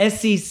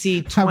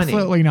SEC 20.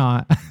 Absolutely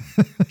not.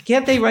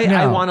 Can't they write, No.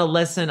 I want a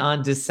lesson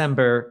on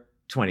December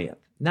 20th?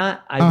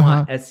 Not, I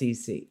want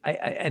SEC.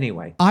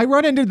 Anyway. I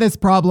run into this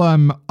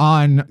problem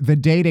on the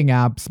dating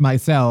apps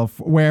myself,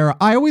 where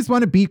I always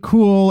want to be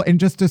cool and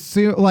just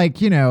assume,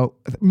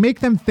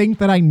 make them think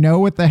that I know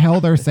what the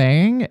hell they're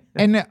saying.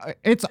 And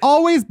it's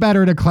always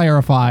better to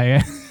clarify.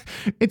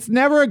 It's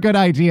never a good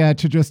idea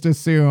to just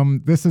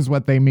assume this is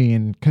what they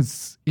mean,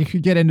 because you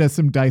could get into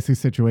some dicey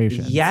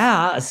situations.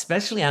 Yeah,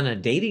 especially on a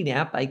dating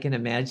app. I can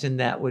imagine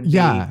that would be.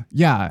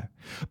 Yeah.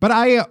 But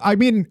I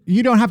mean,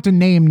 you don't have to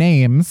name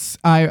names.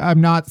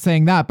 I'm not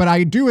saying that, but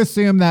I do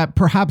assume that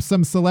perhaps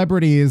some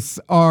celebrities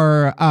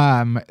are,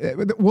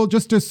 we'll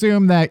just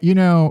assume that,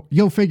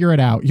 you'll figure it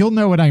out. You'll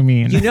know what I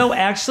mean.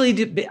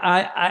 Actually,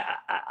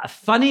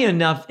 funny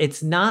enough,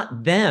 it's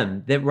not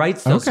them that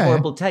writes those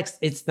horrible texts.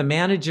 It's the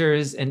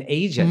managers and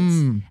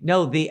agents.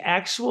 No, the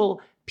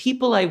actual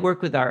people I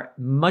work with are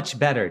much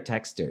better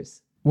texters.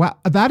 Wow,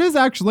 that is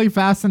actually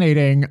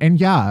fascinating. And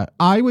yeah,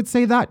 I would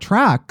say that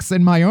tracks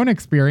in my own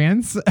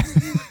experience.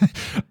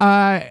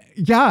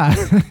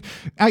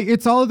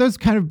 It's all of those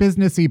kind of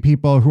businessy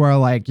people who are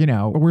like,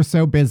 we're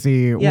so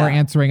busy, we're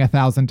answering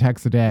 1,000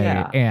 texts a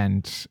day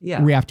and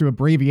we have to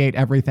abbreviate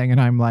everything.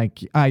 And I'm like,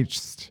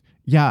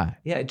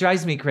 it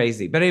drives me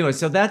crazy. But anyway,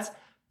 so that's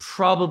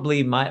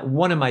probably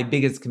one of my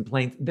biggest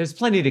complaints. There's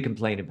plenty to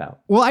complain about.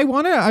 Well, I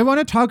want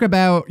to talk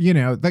about,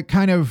 the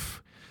kind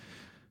of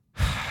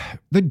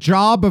the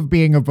job of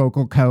being a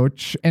vocal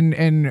coach.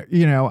 And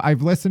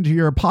I've listened to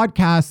your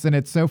podcasts, and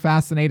it's so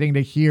fascinating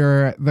to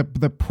hear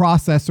the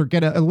process, or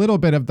get a little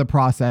bit of the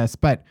process.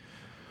 But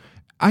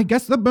I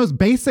guess the most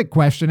basic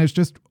question is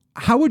just,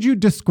 how would you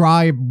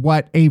describe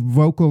what a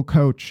vocal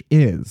coach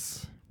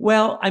is?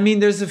 Well, I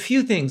mean, there's a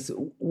few things.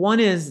 One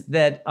is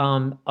that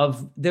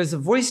there's a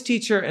voice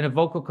teacher and a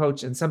vocal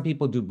coach, and some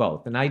people do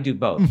both, and I do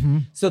both. Mm-hmm.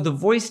 So the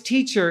voice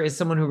teacher is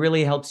someone who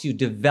really helps you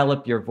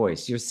develop your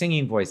voice, your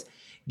singing voice,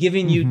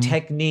 giving you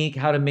technique,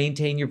 how to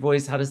maintain your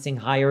voice, how to sing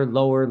higher,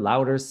 lower,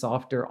 louder,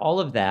 softer, all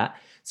of that.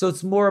 So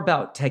it's more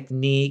about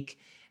technique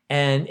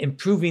and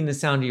improving the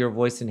sound of your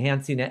voice,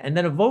 enhancing it. And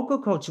then a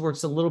vocal coach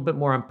works a little bit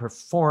more on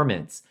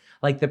performance,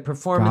 like the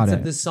performance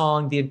of the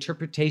song, the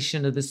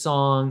interpretation of the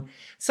song,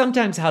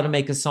 sometimes how to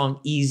make a song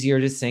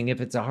easier to sing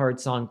if it's a hard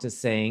song to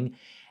sing.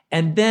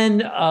 And then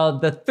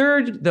the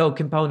third, though,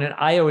 component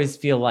I always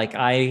feel like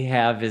I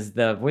have is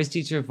the voice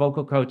teacher,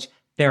 vocal coach,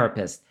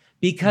 therapist.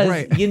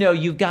 Because,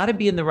 you've got to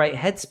be in the right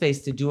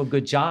headspace to do a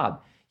good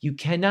job. You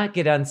cannot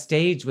get on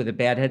stage with a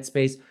bad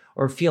headspace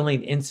or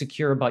feeling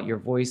insecure about your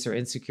voice or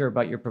insecure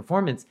about your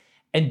performance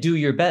and do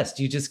your best.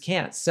 You just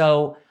can't.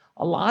 So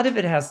a lot of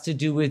it has to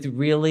do with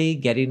really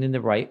getting in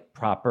the right,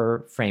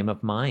 proper frame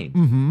of mind.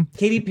 Mm-hmm.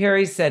 Katy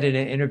Perry said in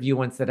an interview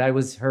once that I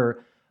was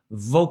her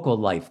vocal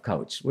life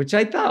coach, which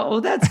I thought, oh,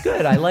 that's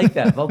good. I like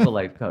that, vocal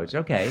life coach.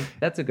 Okay,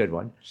 that's a good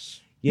one.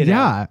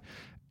 Yeah.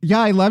 Yeah,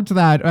 I loved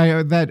that.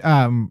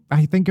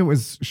 I think it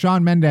was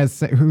Shawn Mendes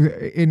who,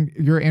 in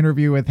your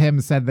interview with him,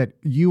 said that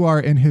you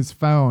are in his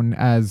phone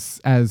as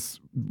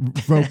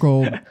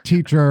vocal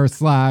teacher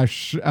 /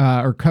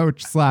 or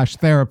coach /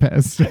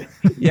 therapist.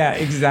 Yeah,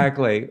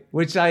 exactly.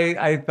 Which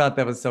I thought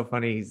that was so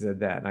funny. He said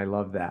that, and I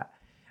love that.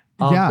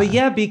 Yeah. But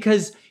yeah,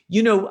 because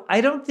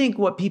I don't think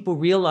what people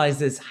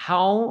realize is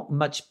how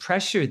much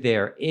pressure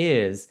there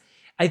is.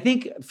 I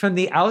think from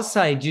the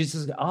outside, you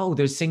just,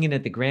 they're singing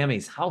at the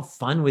Grammys. How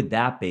fun would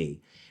that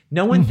be?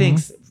 No one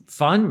thinks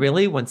fun,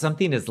 really, when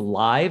something is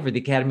live or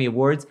the Academy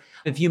Awards.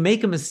 If you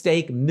make a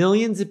mistake,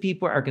 millions of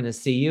people are going to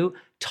see you,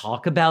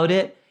 talk about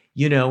it,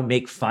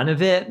 make fun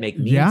of it, make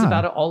memes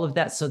about it, all of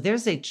that. So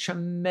there's a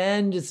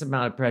tremendous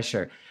amount of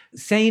pressure.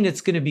 Saying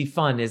it's going to be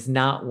fun is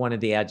not one of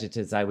the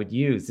adjectives I would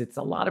use. It's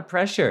a lot of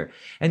pressure.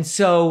 And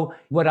so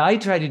what I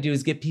try to do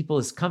is get people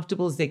as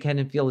comfortable as they can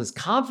and feel as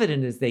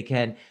confident as they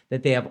can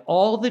that they have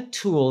all the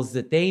tools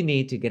that they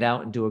need to get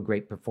out and do a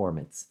great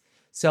performance.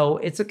 So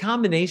it's a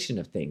combination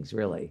of things,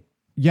 really.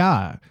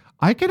 Yeah,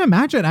 I can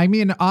imagine. I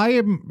mean, I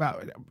am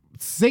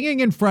singing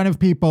in front of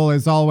people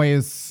is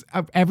always,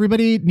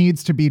 everybody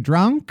needs to be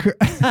drunk.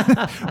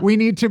 We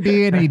need to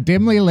be in a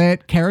dimly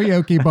lit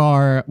karaoke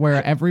bar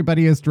where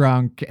everybody is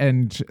drunk,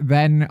 and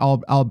then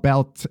I'll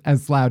belt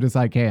as loud as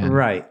I can.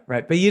 Right.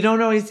 But you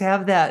don't always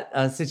have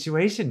that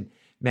situation,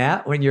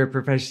 Matt, when you're a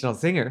professional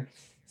singer.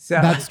 So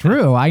that's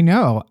true. I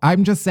know.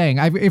 I'm just saying,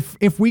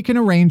 if we can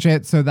arrange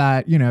it so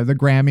that, the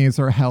Grammys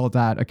are held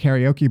at a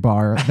karaoke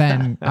bar,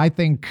 then I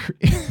think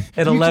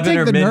at 11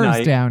 or the midnight.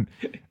 Nerves down.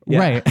 Yeah.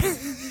 Right.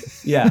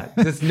 Yeah,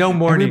 just no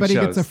morning Everybody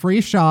shows. gets a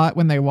free shot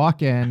when they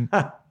walk in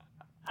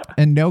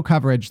and no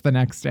coverage the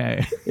next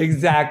day.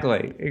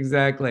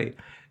 Exactly.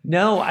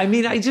 No, I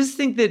mean, I just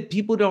think that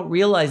people don't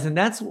realize, and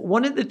that's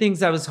one of the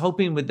things I was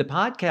hoping with the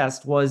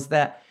podcast was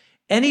that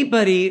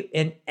anybody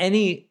in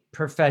any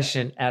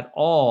profession at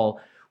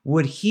all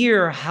would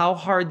hear how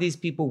hard these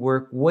people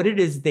work, what it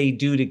is they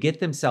do to get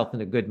themselves in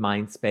a good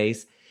mind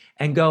space,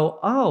 and go,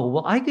 oh,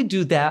 well, I could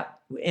do that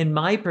in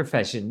my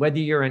profession, whether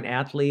you're an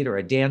athlete or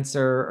a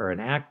dancer or an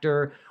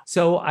actor.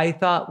 So I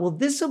thought, well,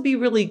 this will be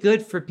really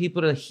good for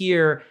people to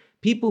hear,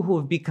 people who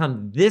have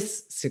become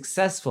this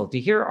successful, to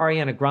hear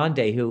Ariana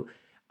Grande, who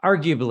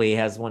arguably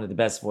has one of the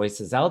best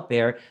voices out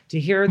there, to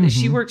hear that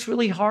she works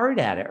really hard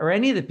at it, or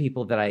any of the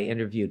people that I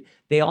interviewed.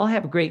 They all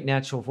have great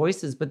natural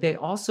voices, but they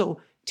also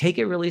take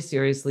it really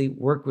seriously,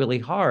 work really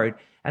hard.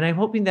 And I'm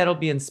hoping that'll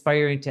be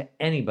inspiring to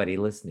anybody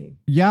listening.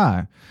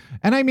 Yeah.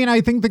 And I mean,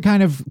 I think the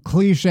kind of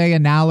cliche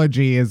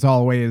analogy is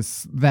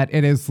always that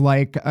it is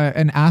like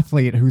an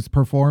athlete who's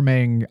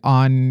performing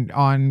on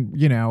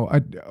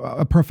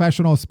a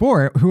professional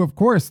sport, who, of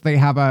course, they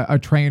have a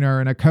trainer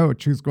and a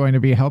coach who's going to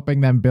be helping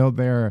them build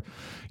their,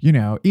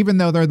 even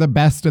though they're the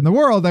best in the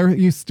world,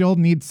 you still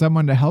need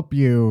someone to help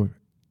you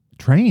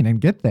train and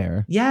get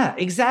there. Yeah,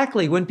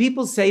 exactly. When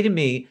people say to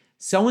me,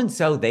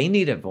 so-and-so, they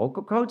need a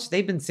vocal coach.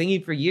 They've been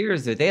singing for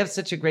years, or they have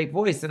such a great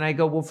voice. And I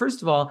go, well,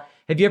 first of all,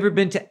 have you ever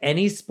been to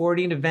any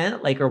sporting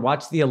event, or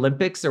watch the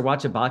Olympics or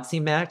watch a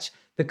boxing match?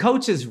 The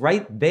coach is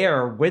right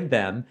there with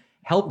them,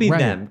 helping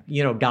them,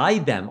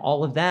 guide them,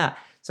 all of that.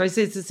 So I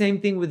say it's the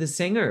same thing with a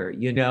singer,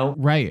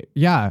 Right.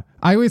 Yeah.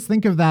 I always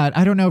think of that.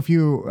 I don't know if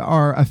you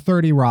are a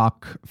 30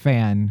 Rock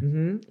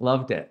fan.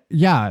 Loved it.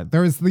 Yeah.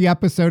 There's the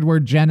episode where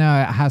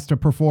Jenna has to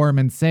perform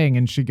and sing,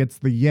 and she gets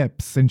the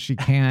yips and she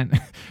can't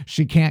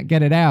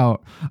get it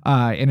out.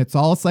 And it's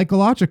all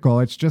psychological.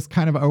 It's just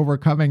kind of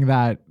overcoming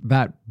that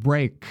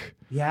break.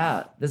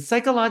 Yeah. The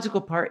psychological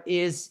part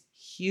is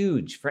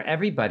huge for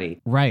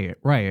everybody. Right.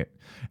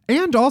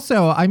 And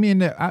also, I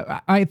mean,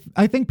 I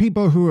think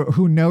people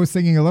who know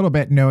singing a little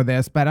bit know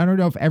this, but I don't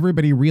know if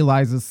everybody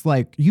realizes,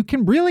 like, you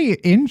can really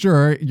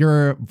injure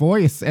your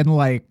voice and,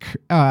 like,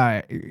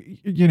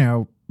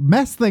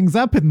 mess things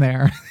up in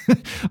there.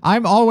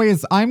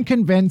 I'm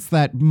convinced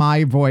that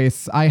my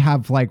voice, I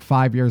have like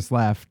 5 years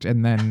left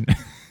and then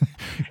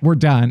we're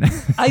done.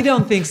 I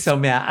don't think so,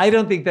 Matt. I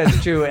don't think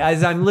that's true.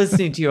 As I'm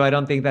listening to you, I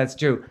don't think that's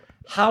true.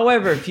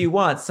 However, if you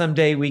want,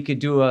 someday we could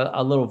do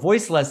a little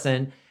voice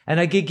lesson and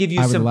I could give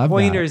you some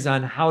pointers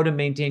on how to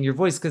maintain your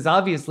voice. Because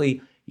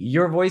obviously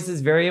your voice is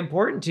very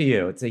important to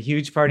you. It's a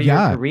huge part of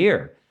your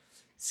career.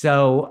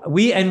 So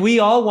we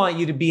all want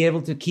you to be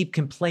able to keep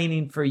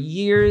complaining for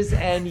years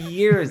and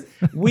years.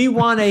 We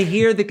want to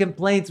hear the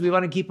complaints. We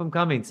want to keep them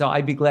coming. So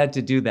I'd be glad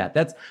to do that.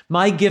 That's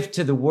my gift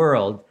to the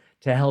world,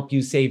 to help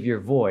you save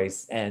your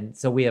voice. And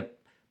so we have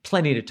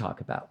plenty to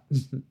talk about.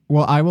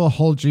 Well, I will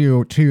hold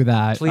you to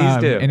that. Please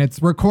do. And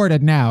it's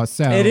recorded now,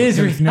 so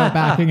there's no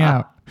backing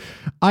out.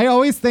 I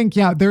always think,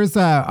 there's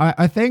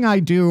a thing I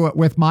do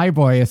with my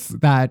voice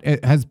that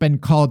it has been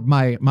called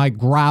my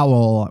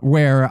growl,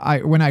 where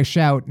when I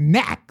shout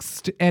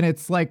next, and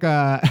it's like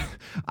I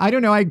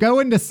don't know, I go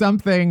into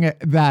something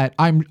that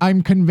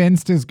I'm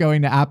convinced is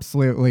going to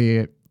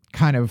absolutely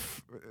kind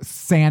of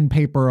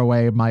sandpaper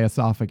away my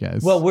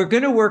esophagus. Well, we're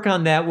going to work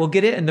on that. We'll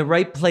get it in the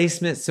right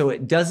placement so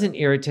it doesn't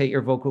irritate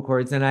your vocal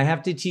cords. And I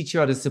have to teach you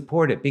how to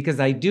support it, because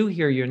I do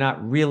hear you're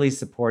not really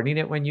supporting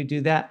it when you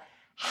do that.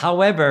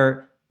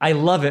 However, I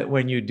love it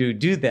when you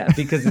do that,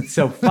 because it's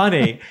so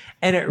funny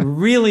and it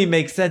really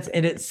makes sense.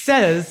 And it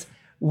says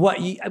what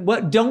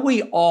don't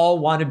we all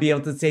want to be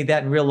able to say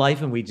that in real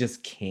life, and we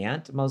just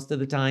can't most of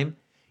the time?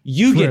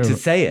 You get to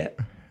say it.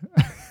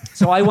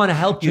 So I want to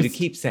help you to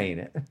keep saying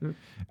it.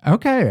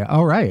 Okay.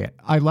 All right.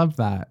 I love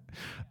that.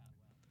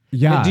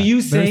 Yeah. Do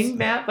you sing,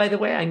 Matt, by the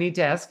way? I need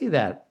to ask you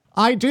that.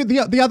 I do.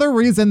 The other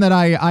reason that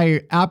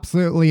I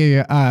absolutely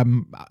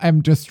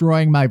am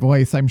destroying my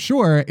voice, I'm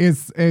sure,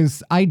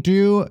 is I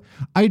do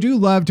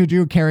love to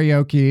do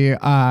karaoke,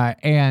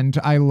 and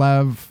I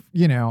love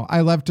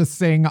to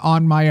sing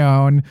on my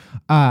own,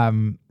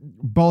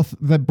 both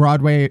the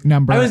Broadway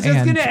number. I was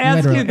just going to ask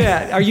literally. you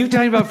that. Are you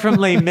talking about from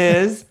Les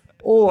Mis?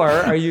 Or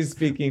are you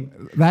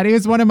speaking? That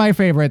is one of my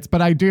favorites,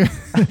 but I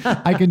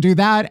can do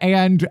that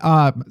and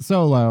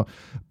solo.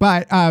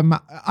 But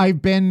I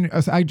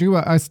do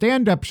a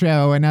stand-up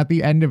show, and at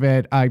the end of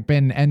it, I've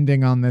been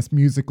ending on this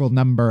musical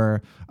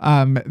number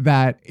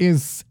that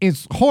is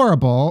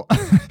horrible.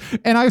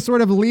 And I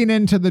sort of lean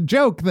into the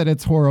joke that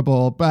it's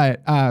horrible,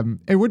 but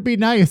it would be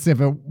nice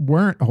if it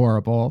weren't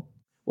horrible.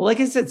 Well,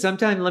 like I said,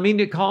 sometime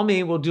call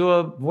me. We'll do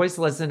a voice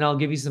lesson. I'll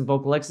give you some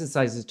vocal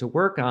exercises to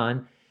work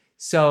on.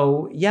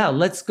 So yeah,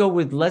 let's go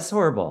with less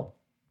horrible.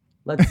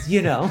 Let's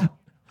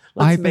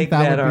make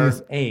that our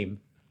aim.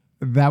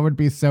 That would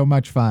be so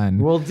much fun.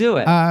 We'll do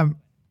it.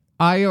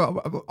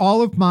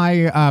 All of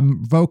my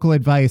vocal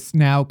advice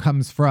now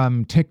comes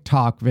from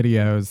TikTok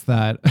videos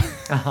that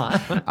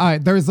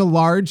there's a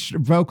large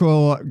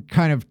vocal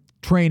kind of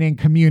training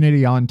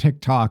community on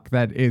TikTok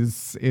that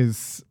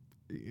is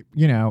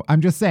I'm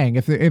just saying,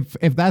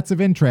 if that's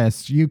of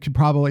interest, you could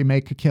probably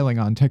make a killing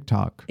on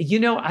TikTok.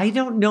 I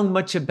don't know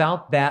much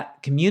about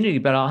that community,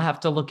 but I'll have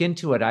to look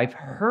into it. I've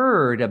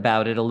heard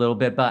about it a little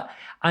bit, but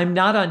I'm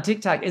not on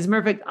TikTok. As a matter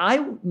of fact,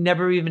 I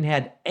never even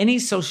had any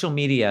social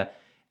media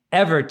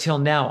ever till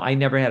now. I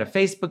never had a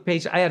Facebook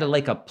page. I had a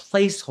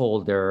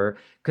placeholder,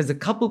 because a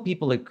couple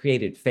people had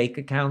created fake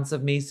accounts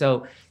of me.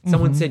 So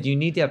someone said, you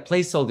need to have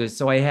placeholders.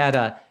 So I had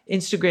a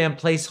Instagram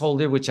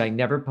placeholder, which I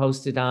never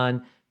posted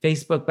on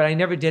Facebook, but I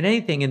never did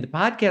anything. And the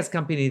podcast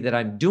company that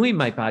I'm doing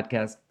my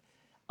podcast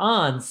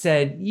on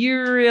said,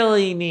 you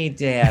really need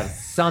to have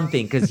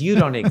something, because you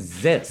don't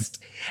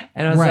exist.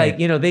 And I was like,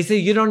 they say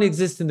you don't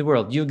exist in the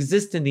world. You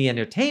exist in the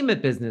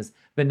entertainment business,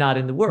 but not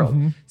in the world.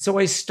 So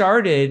I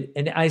started,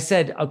 and I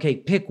said, okay,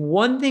 pick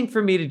one thing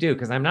for me to do,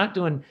 because I'm not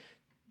doing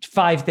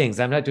 5 things.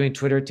 I'm not doing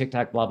Twitter,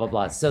 TikTok, blah, blah,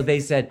 blah. So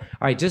they said,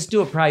 all right, just do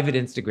a private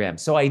Instagram.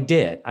 So I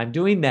did. I'm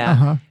doing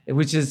that,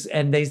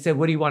 and they said,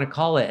 what do you want to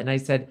call it? And I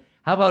said,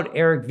 how about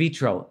Eric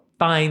Vitro?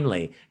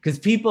 Finally. Because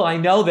people, I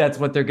know that's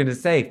what they're going to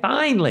say.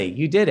 Finally,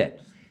 you did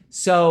it.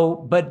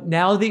 So, but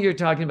now that you're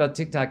talking about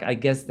TikTok, I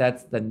guess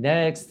that's the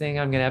next thing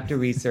I'm going to have to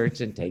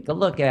research and take a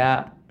look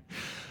at.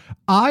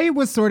 I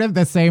was sort of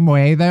the same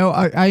way, though.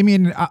 I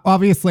mean,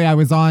 obviously I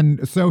was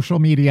on social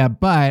media,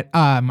 but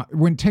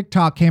when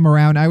TikTok came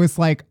around, I was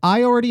like,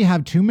 I already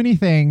have too many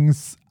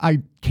things.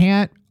 I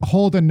can't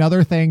hold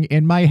another thing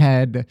in my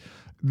head.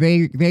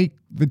 The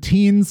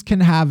teens can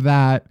have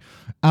that.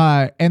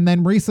 And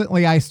then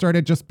recently I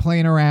started just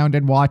playing around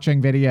and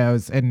watching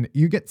videos, and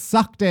you get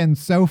sucked in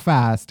so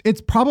fast.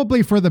 It's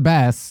probably for the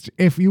best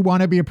if you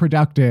want to be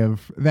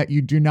productive that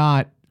you do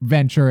not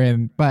venture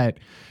in, but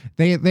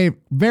they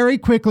very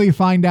quickly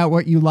find out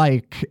what you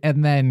like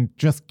and then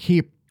just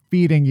keep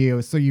feeding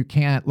you so you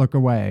can't look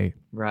away.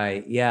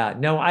 Right. Yeah.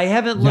 No, I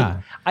haven't looked.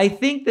 I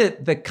think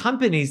that the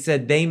company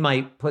said they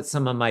might put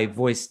some of my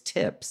voice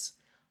tips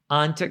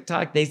on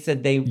TikTok. They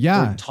said they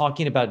Yeah. were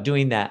talking about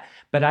doing that,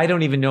 but I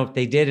don't even know if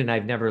they did, and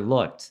I've never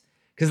looked.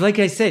 Because like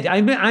I said,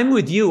 I'm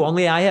with you,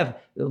 only I have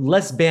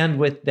less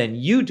bandwidth than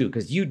you do,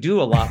 because you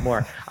do a lot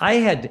more. I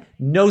had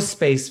no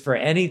space for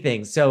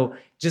anything. So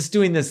just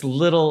doing this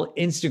little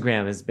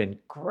Instagram has been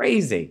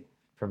crazy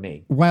for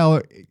me.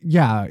 Well,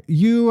 yeah,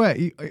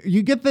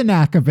 you get the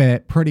knack of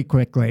it pretty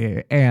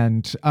quickly,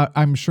 and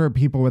I'm sure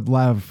people would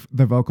love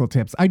the vocal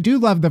tips. I do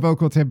love the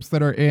vocal tips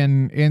that are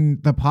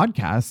in the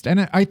podcast,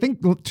 and I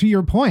think to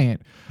your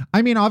point,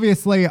 I mean,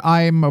 obviously,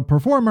 I'm a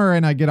performer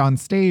and I get on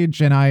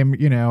stage and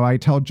I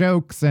tell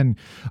jokes, and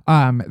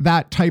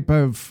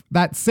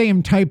that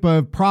same type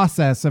of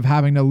process of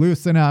having to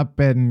loosen up,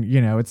 and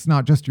it's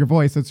not just your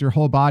voice, it's your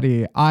whole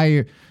body.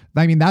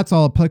 I mean, that's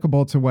all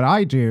applicable to what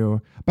I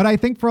do. But I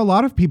think for a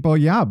lot of people,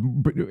 yeah,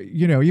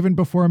 even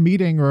before a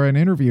meeting or an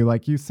interview,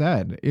 like you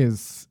said,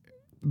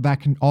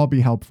 that can all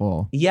be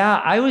helpful. Yeah,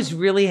 I was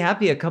really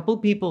happy. A couple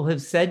people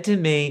have said to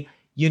me,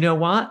 you know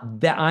what,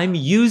 that I'm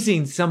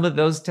using some of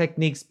those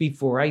techniques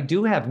before I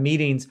do have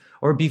meetings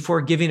or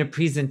before giving a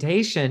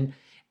presentation.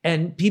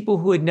 And people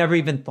who had never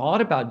even thought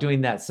about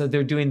doing that. So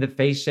they're doing the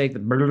face shake, or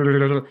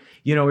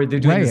they're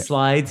doing the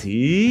slides,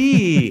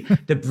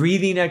 the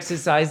breathing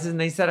exercises.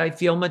 And they said, I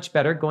feel much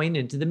better going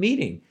into the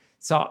meeting.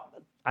 So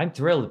I'm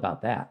thrilled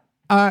about that.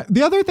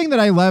 The other thing that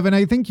I love, and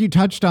I think you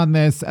touched on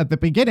this at the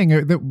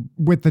beginning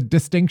with the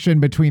distinction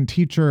between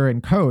teacher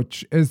and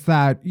coach, is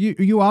that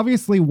you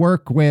obviously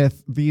work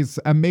with these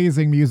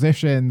amazing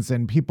musicians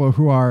and people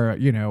who are,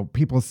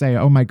 people say,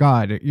 oh my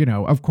God,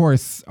 of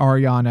course,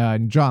 Ariana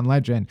and John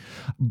Legend.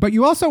 But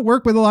you also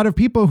work with a lot of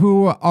people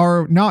who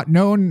are not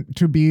known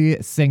to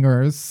be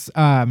singers,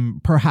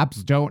 perhaps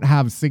don't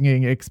have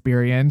singing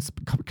experience,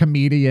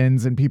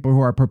 comedians and people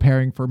who are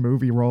preparing for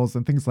movie roles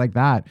and things like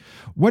that.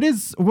 What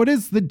is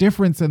the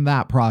difference in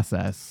that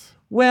process?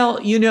 Well,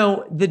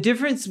 the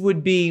difference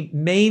would be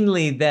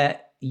mainly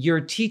that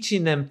you're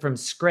teaching them from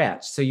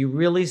scratch. So you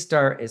really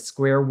start at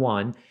square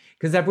one,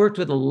 because I've worked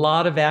with a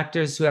lot of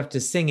actors who have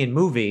to sing in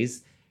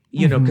movies,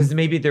 because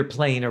maybe they're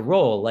playing a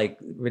role, like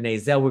Renee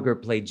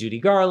Zellweger played Judy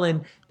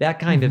Garland, that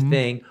kind of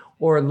thing,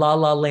 or La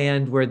La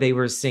Land, where they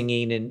were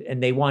singing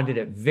and they wanted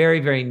it very,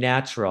 very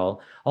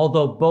natural,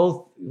 although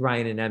both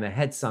Ryan and Emma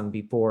had sung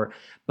before.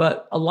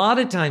 But a lot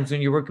of times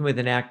when you're working with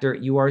an actor,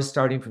 you are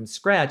starting from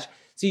scratch.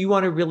 So you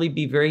want to really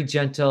be very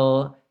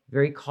gentle,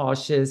 very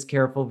cautious,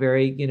 careful,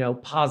 very,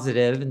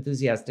 positive,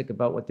 enthusiastic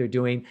about what they're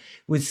doing.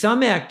 With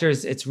some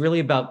actors, it's really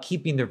about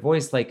keeping their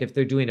voice, like if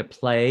they're doing a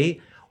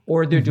play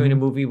or they're doing a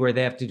movie where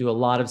they have to do a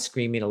lot of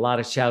screaming, a lot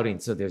of shouting.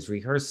 So there's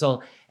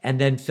rehearsal and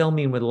then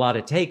filming with a lot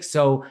of takes.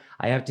 So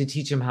I have to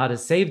teach them how to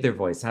save their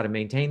voice, how to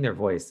maintain their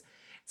voice.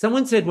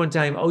 Someone said one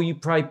time, oh, you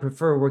probably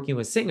prefer working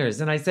with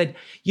singers. And I said,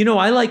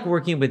 I like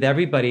working with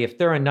everybody. If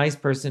they're a nice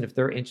person, if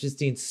they're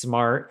interesting,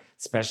 smart,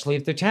 especially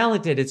if they're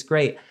talented, it's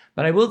great.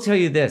 But I will tell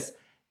you this,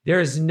 there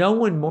is no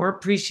one more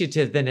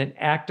appreciative than an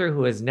actor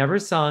who has never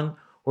sung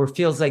or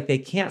feels like they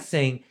can't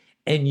sing,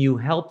 and you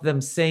help them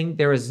sing.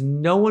 There is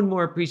no one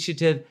more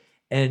appreciative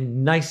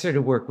and nicer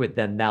to work with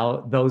than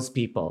those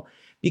people,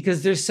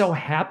 because they're so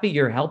happy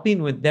you're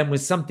helping with them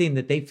with something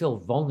that they feel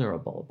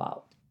vulnerable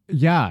about.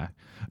 Yeah.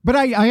 But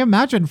I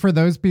imagine for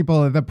those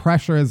people, the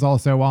pressure is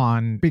also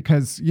on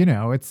because,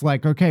 it's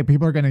like, okay,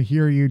 people are going to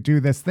hear you do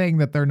this thing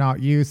that they're not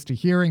used to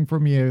hearing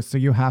from you. So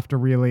you have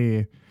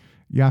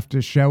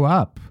to show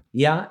up.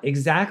 Yeah,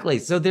 exactly.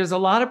 So there's a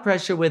lot of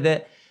pressure with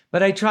it,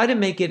 but I try to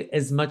make it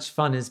as much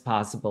fun as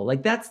possible.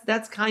 Like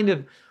that's kind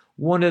of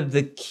one of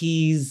the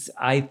keys,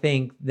 I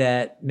think,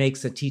 that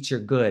makes a teacher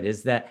good,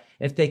 is that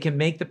if they can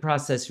make the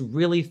process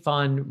really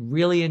fun,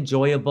 really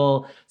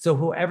enjoyable, so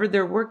whoever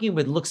they're working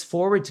with looks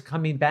forward to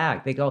coming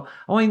back. They go,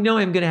 oh, I know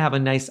I'm going to have a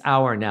nice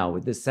hour now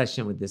with this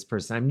session with this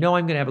person. I know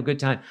I'm going to have a good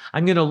time.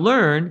 I'm going to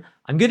learn,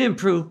 I'm going to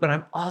improve, but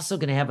I'm also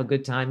going to have a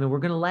good time and we're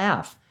going to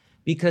laugh.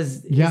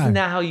 Because isn't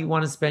that how you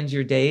want to spend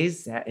your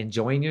days,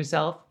 enjoying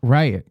yourself?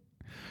 Right.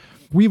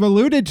 We've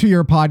alluded to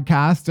your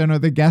podcast and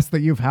the guests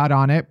that you've had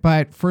on it,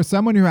 but for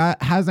someone who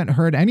hasn't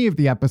heard any of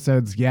the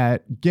episodes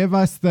yet, give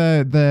us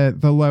the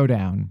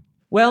lowdown.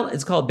 Well,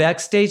 it's called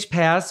Backstage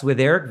Pass with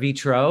Eric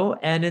Vitro,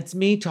 and it's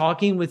me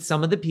talking with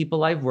some of the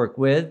people I've worked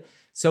with.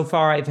 So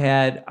far, I've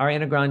had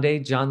Ariana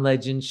Grande, John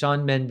Legend,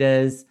 Shawn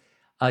Mendes.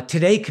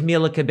 Today,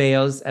 Camila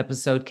Cabello's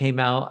episode came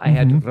out. I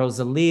had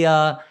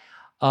Rosalia,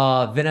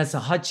 Vanessa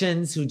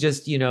Hudgens, who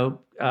just,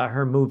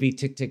 her movie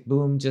Tick, Tick,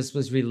 Boom just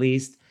was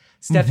released.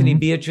 Stephanie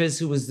Beatriz,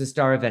 who was the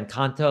star of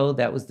Encanto.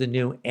 That was the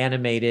new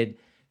animated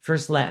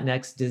first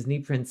Latinx Disney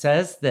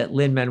princess that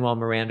Lin-Manuel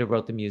Miranda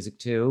wrote the music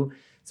to.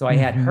 So I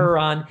had her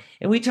on,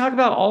 and we talk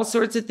about all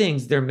sorts of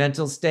things, their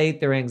mental state,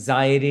 their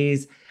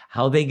anxieties,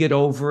 how they get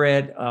over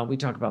it. We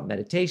talk about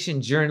meditation,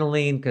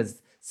 journaling,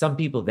 because some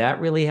people that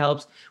really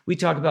helps. We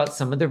talk about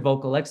some of their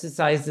vocal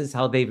exercises,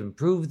 how they've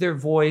improved their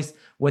voice,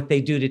 what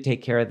they do to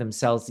take care of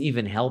themselves,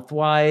 even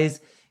health-wise,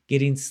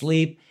 getting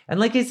sleep. And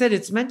like I said,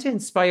 it's meant to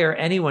inspire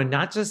anyone,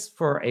 not just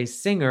for a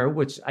singer,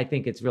 which I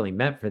think it's really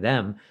meant for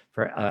them,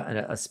 for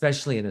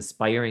especially an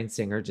aspiring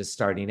singer just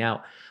starting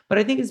out. But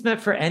I think it's meant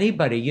for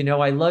anybody. You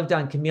know, I loved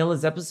on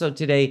Camila's episode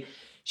today,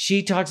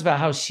 she talks about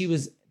how she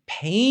was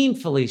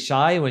painfully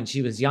shy when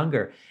she was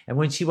younger. And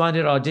when she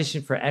wanted to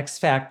audition for X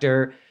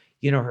Factor,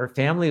 you know, her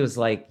family was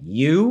like,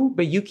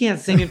 but you can't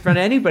sing in front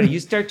of anybody. You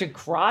start to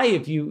cry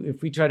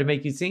if we try to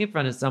make you sing in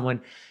front of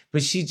someone.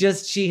 But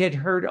she had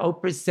heard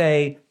Oprah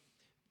say,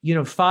 you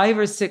know, 5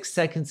 or 6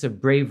 seconds of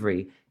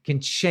bravery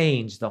can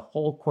change the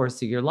whole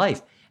course of your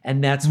life.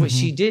 And that's what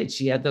she did.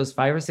 She had those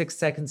 5 or 6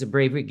 seconds of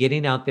bravery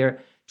getting out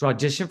there to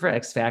audition for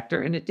X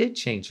Factor, and it did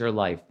change her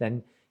life.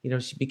 Then, you know,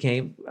 she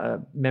became a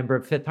member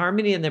of Fifth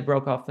Harmony and then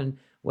broke off and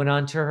went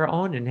on to her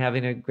own and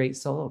having a great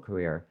solo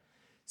career.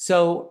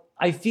 So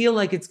I feel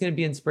like it's going to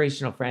be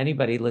inspirational for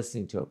anybody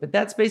listening to it. But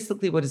that's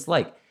basically what it's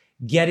like,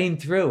 getting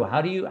through.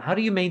 How do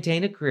you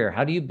maintain a career?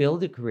 How do you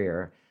build a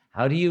career?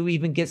 How do you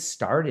even get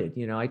started?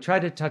 You know, I try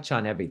to touch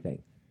on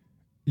everything.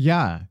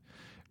 Yeah.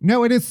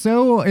 No, it's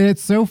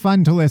so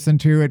fun to listen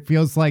to. It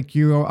feels like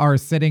you are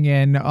sitting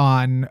in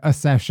on a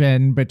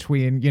session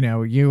between, you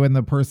know, you and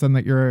the person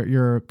that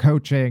you're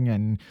coaching,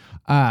 and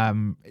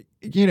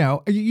you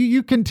know,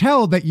 you can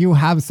tell that you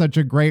have such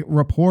a great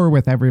rapport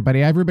with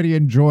everybody. Everybody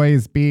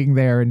enjoys being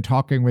there and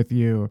talking with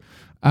you.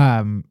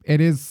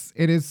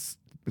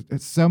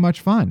 It's so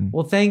much fun.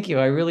 Well, thank you.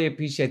 I really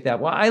appreciate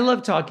that. Well, I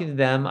love talking to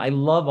them. I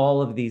love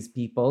all of these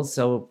people.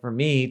 So for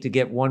me to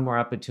get one more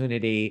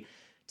opportunity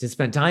to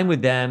spend time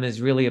with them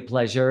is really a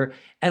pleasure.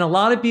 And a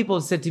lot of people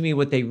have said to me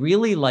what they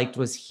really liked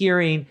was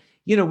hearing,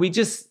 you know, we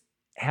just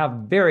have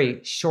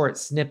very short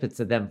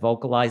snippets of them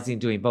vocalizing,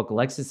 doing vocal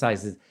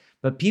exercises.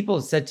 But people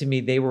have said to me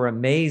they were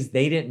amazed.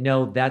 They didn't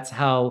know that's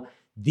how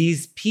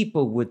these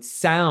people would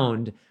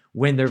sound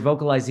when they're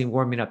vocalizing,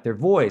 warming up their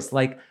voice.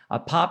 Like a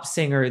pop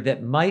singer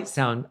that might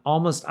sound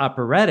almost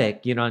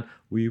operatic, you know,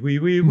 wee,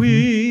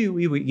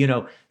 you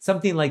know,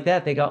 something like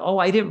that. They go, oh,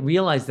 I didn't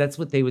realize that's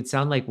what they would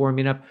sound like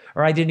warming up,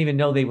 or I didn't even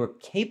know they were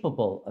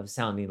capable of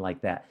sounding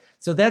like that.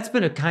 So that's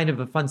been a kind of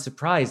a fun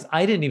surprise.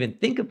 I didn't even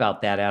think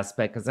about that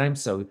aspect because I'm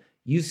so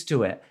used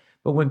to it.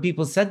 But when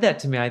people said that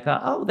to me, I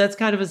thought, oh, that's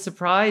kind of a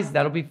surprise.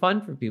 That'll be fun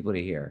for people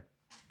to hear.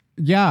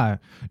 Yeah.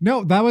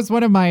 No, that was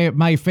one of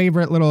my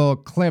favorite little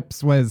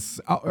clips was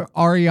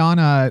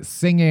Ariana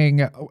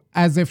singing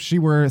as if she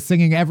were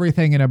singing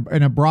everything in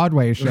a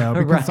Broadway show.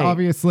 Because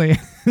obviously,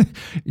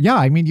 yeah,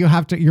 I mean,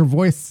 your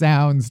voice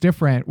sounds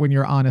different when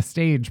you're on a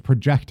stage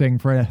projecting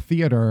for a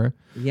theater.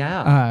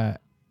 Yeah.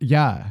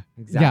 Yeah,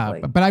 exactly.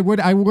 Yeah, but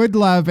I would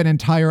love an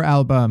entire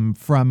album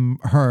from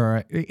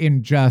her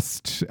in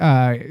just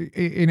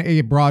in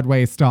a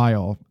Broadway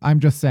style.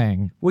 I'm just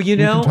saying. Well, you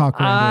know,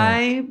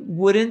 I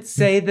wouldn't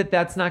say that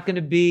that's not going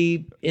to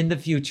be in the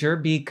future,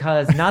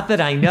 because not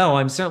that I know,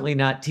 I'm certainly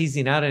not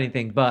teasing out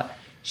anything, but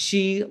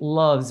she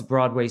loves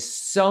Broadway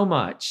so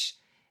much.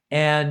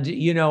 And,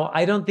 you know,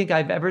 I don't think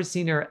I've ever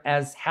seen her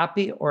as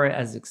happy or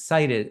as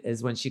excited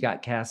as when she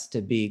got cast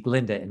to be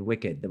Glinda in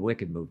Wicked, the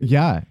Wicked movie.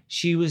 Yeah.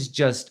 She was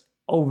just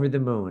over the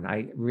moon.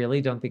 I really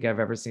don't think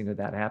I've ever seen her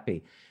that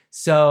happy.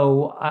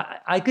 So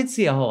I could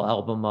see a whole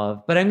album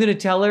of, but I'm going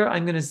to tell her,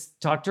 I'm going to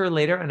talk to her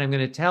later, and I'm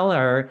going to tell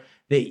her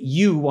that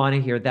you want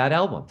to hear that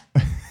album.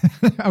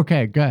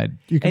 Okay, good.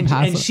 You can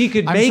and she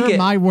could make it.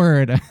 My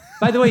word.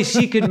 By the way,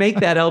 she could make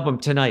that album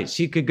tonight.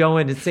 She could go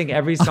in and sing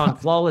every song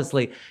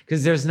flawlessly,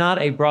 because there's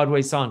not a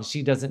Broadway song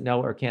she doesn't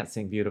know or can't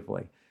sing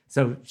beautifully.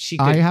 So she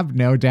could, I have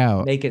no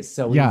doubt, make it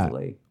so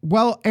easily.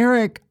 Well,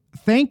 Eric,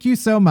 thank you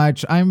so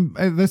much.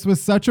 This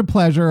was such a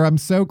pleasure. I'm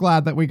so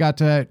glad that we got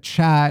to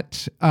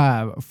chat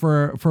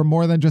for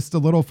more than just a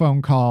little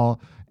phone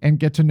call and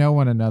get to know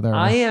one another.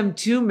 I am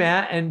too,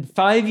 Matt. And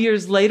 5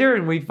 years later,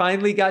 and we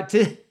finally got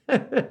to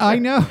I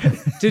know.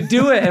 to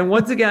do it. And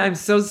once again, I'm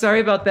so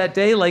sorry about that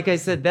day. Like I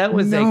said, that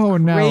was a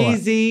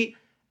crazy,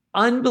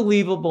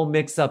 unbelievable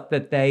mix-up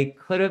that they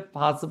could have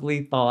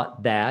possibly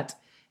thought that.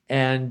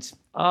 And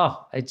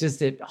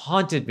it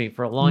haunted me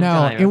for a long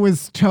time. No, it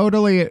was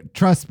totally,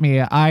 trust me,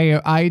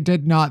 I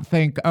did not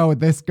think, oh,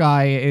 this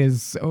guy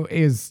is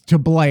to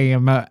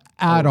blame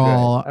at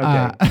all.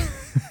 Okay.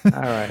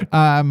 All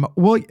right.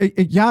 Well,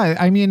 yeah,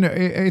 I mean,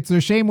 it's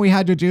a shame we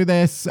had to do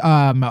this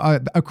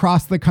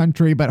across the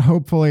country, but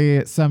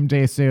hopefully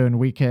someday soon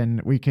we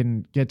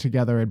can get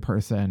together in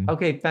person.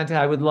 Okay, fantastic.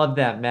 I would love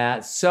that,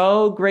 Matt.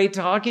 So great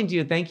talking to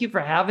you. Thank you for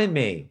having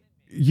me.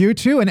 You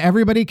too, and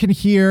everybody can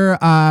hear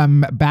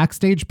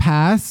Backstage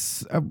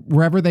Pass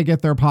wherever they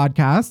get their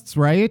podcasts,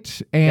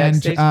 right? And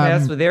Backstage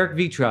Pass with Eric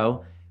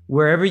Vetro,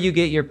 wherever you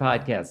get your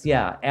podcasts.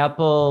 Yeah,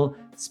 Apple,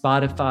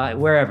 Spotify,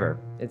 wherever.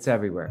 It's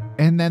everywhere.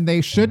 And then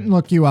they shouldn't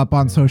look you up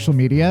on social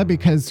media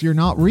because you're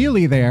not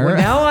really there. Well,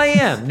 now I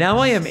am. Now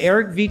I am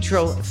Eric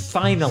Vetro,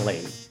 finally.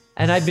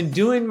 And I've been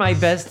doing my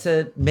best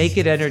to make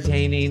it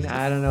entertaining.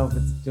 I don't know if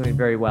it's doing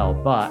very well,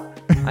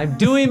 but I'm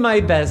doing my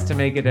best to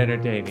make it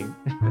entertaining.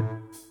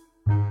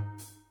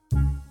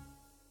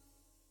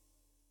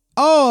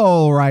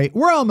 All right,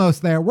 we're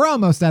almost there. We're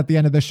almost at the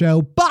end of the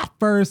show, but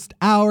first,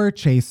 our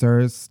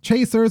chasers.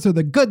 Chasers are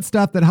the good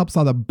stuff that helps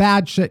all the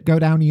bad shit go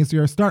down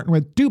easier, starting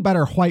with Do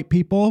Better White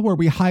People, where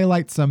we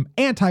highlight some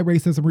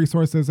anti-racism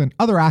resources and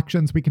other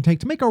actions we can take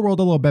to make our world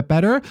a little bit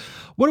better.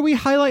 What are we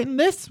highlighting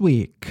this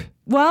week?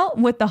 Well,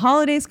 with the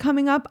holidays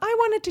coming up, I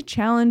wanted to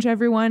challenge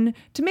everyone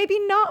to maybe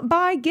not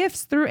buy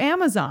gifts through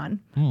Amazon.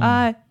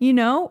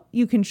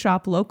 You can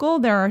shop local.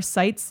 There are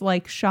sites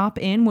like Shop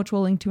In, which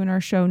we'll link to in our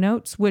show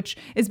notes, which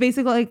is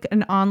basically like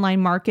an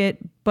online market,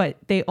 but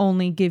they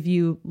only give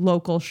you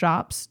local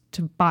shops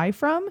to buy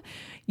from.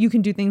 You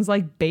can do things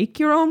like bake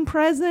your own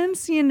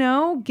presents,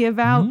 give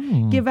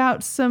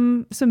out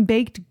some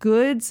baked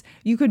goods.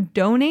 You could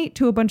donate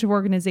to a bunch of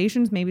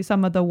organizations, maybe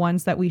some of the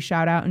ones that we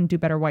shout out and Do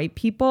Better White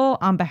People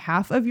on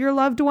behalf of your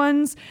loved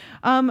ones.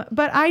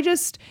 But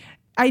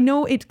I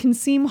know it can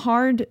seem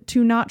hard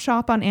to not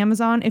shop on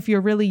Amazon if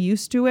you're really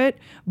used to it,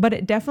 but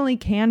it definitely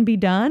can be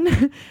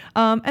done.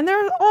 And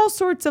there are all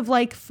sorts of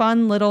like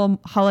fun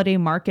little holiday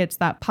markets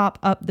that pop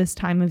up this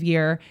time of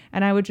year.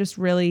 And I would just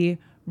really,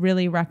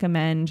 really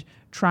recommend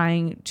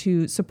trying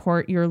to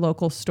support your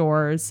local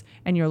stores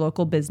and your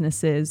local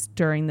businesses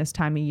during this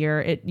time of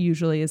year. It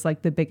usually is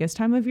like the biggest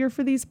time of year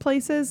for these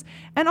places.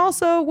 And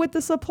also with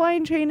the supply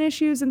chain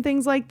issues and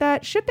things like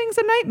that, shipping's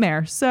a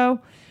nightmare. So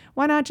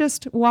why not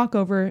just walk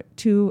over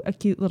to a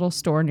cute little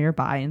store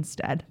nearby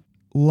instead?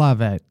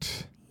 Love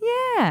it.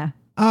 Yeah.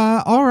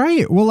 All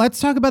right. Well, let's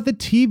talk about the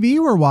TV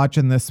we're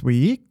watching this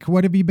week.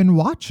 What have you been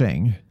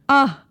watching?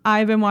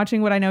 I've been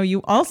watching what I know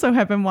you also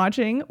have been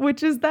watching,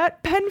 which is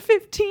that Pen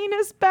 15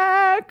 is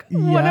back.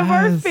 Yes. One of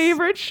our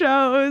favorite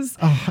shows.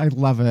 Oh, I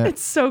love it.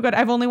 It's so good.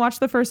 I've only watched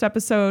the first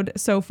episode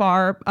so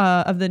far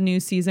of the new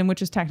season,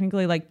 which is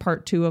technically like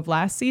part 2 of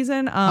last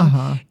season.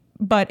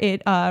 But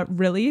it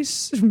really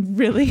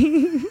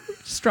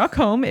struck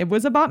home. It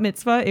was a bat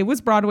mitzvah. It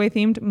was Broadway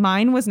themed.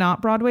 Mine was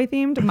not Broadway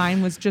themed.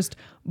 Mine was just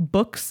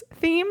books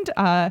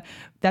themed.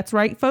 That's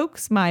right,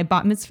 folks. My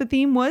bat mitzvah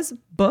theme was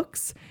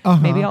books.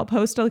 Maybe I'll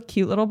post a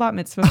cute little bat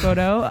mitzvah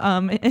photo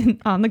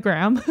on the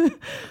gram.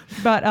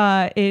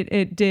 But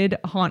it did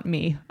haunt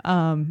me,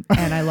 and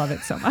I love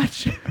it so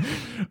much.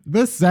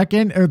 The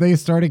second they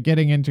started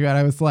getting into it,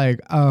 I was like,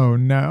 oh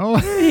no.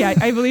 Yeah,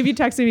 I believe you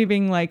texted me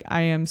being like,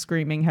 I am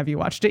screaming. Have you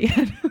watched it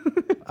yet?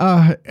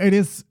 It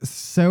is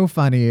so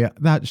funny,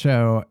 that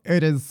show.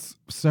 It is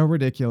so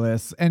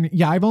ridiculous. And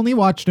yeah, I've only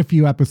watched a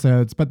few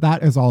episodes, but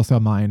that is also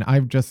mine. I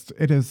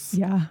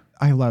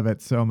love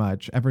it so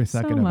much. Every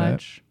second of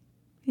it.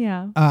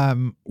 Yeah.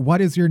 What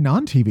is your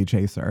non-TV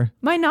chaser?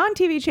 My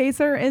non-TV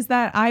chaser is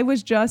that I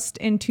was just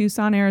in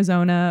Tucson,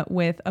 Arizona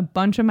with a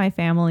bunch of my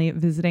family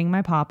visiting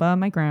my papa,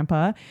 my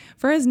grandpa,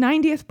 for his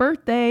 90th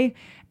birthday.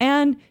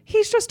 And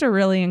he's just a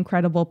really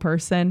incredible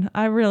person.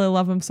 I really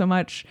love him so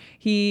much.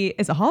 He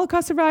is a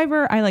Holocaust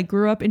survivor. I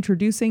grew up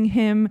introducing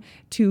him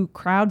to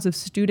crowds of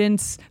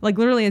students,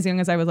 literally as young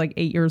as I was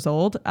 8 years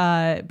old,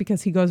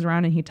 because he goes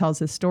around and he tells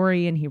his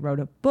story, and he wrote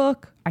a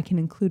book. I can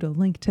include a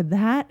link to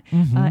that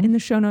in the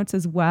show notes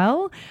as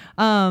well.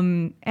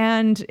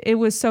 And it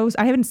was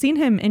I haven't seen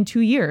him in 2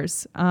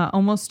 years,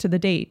 almost to the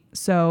date.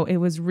 So it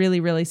was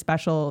really, really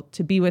special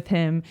to be with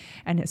him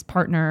and his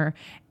partner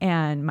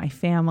and my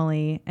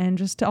family and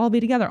just to all be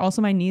together.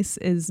 Also, my niece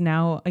is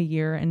now a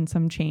year and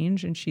some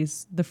change, and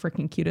she's the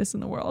freaking cutest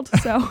in the world.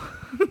 So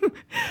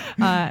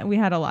we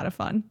had a lot of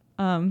fun.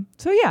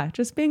 So yeah,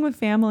 just being with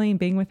family and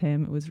being with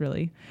him, it was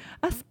really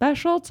a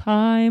special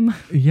time.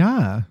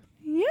 Yeah.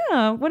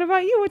 Yeah. What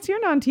about you? What's your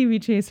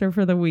non-TV chaser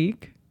for the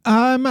week?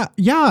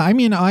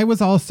 I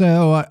was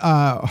also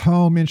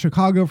home in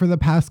Chicago for the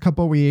past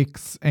couple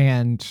weeks,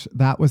 and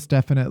that was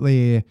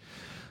definitely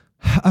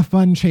a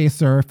fun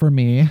chaser for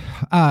me.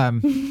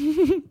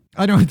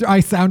 I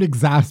sound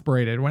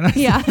exasperated when I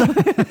yeah.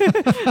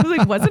 I was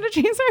like, was it a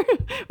chaser,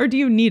 or do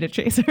you need a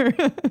chaser?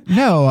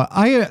 No,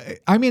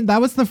 I mean that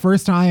was the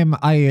first time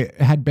I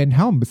had been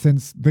home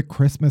since the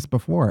Christmas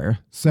before.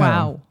 So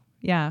wow.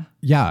 Yeah.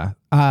 Yeah.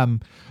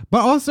 But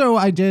also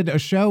I did a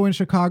show in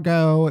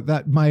Chicago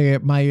that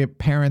my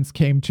parents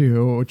came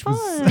to, which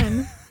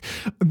was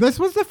this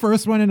was the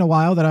first one in a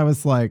while that I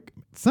was like,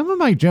 some of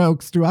my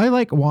jokes, do I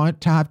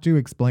want to have to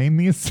explain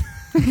these?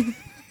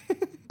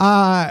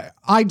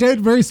 I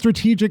did very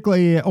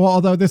strategically,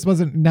 although this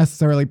wasn't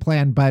necessarily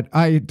planned, but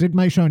I did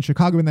my show in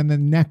Chicago, and then the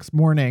next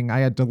morning I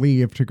had to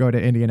leave to go to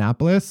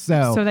Indianapolis.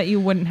 So that you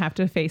wouldn't have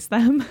to face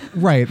them.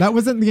 Right. That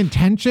wasn't the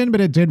intention,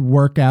 but it did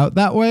work out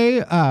that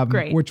way,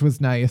 Great. Which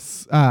was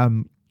nice.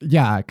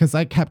 Yeah, because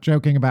I kept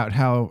joking about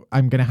how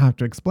I'm going to have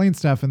to explain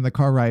stuff in the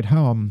car ride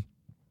home.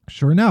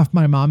 Sure enough,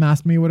 my mom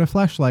asked me what a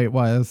fleshlight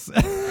was.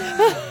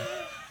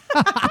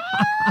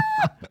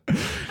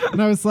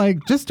 And I was like,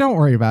 just don't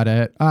worry about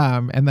it.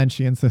 And then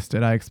she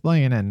insisted I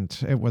explain, and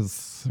it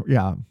was,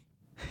 yeah.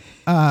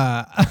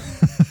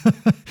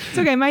 It's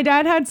okay. My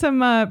dad had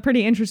some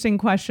pretty interesting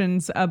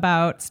questions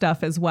about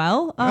stuff as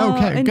well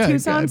in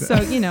Tucson. Good. So,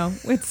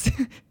 it's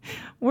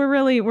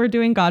we're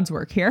doing God's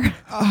work here.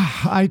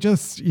 I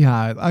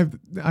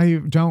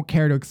don't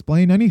care to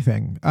explain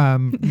anything.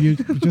 You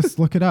just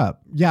look it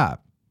up. Yeah.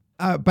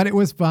 But it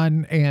was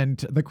fun, and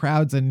the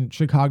crowds in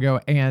Chicago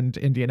and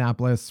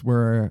Indianapolis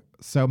were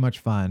so much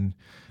fun,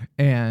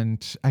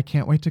 and I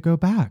can't wait to go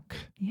back.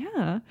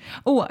 Yeah.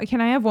 Oh,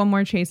 can I have one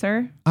more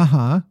chaser?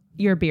 Uh-huh.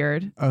 Your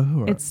beard.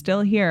 Oh. It's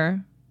still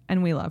here,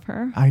 and we love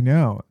her. I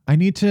know. I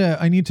need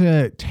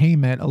to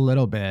tame it a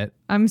little bit.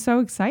 I'm so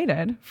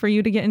excited for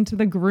you to get into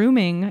the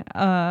grooming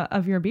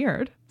of your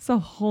beard. It's a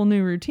whole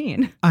new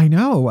routine. I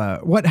know.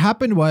 What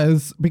happened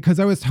was, because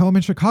I was home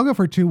in Chicago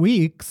for 2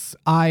 weeks,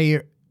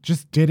 I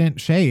just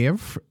didn't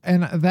shave.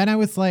 And then I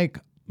was like,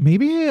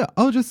 maybe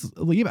I'll just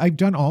leave. I've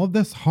done all of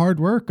this hard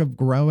work of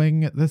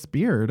growing this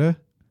beard.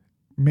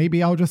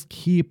 Maybe I'll just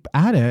keep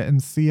at it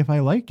and see if I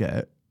like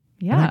it.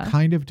 Yeah. And I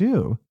kind of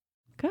do.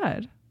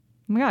 Good.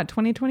 Oh my God,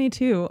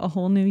 2022, a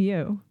whole new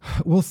you.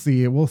 We'll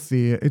see. We'll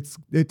see.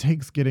 It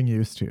takes getting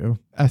used to,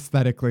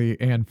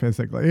 aesthetically and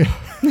physically.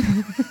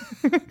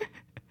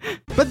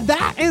 But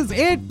that is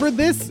it for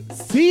this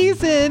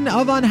season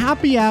of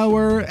Unhappy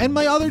Hour. And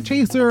my other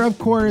chaser, of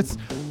course,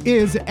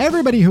 is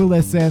everybody who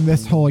listened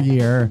this whole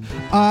year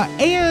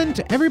and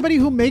everybody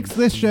who makes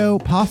this show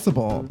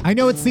possible. I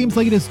know it seems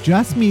like it is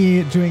just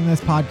me doing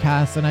this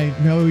podcast, and I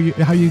know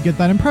how you get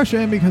that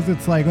impression because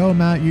it's like, oh,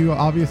 Matt, you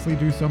obviously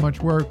do so much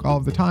work all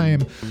the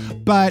time.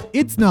 But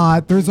it's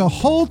not. There's a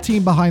whole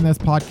team behind this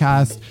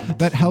podcast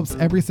that helps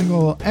every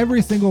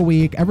single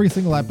week, every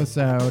single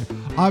episode.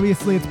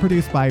 Obviously, it's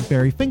produced by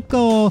Barry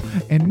Finkel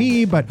and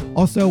me, but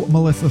also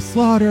Melissa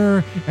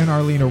Slaughter and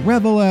Arlena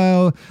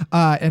Revelo.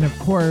 And of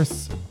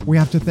course, we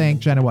have to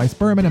thank Jenna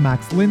Weiss-Berman and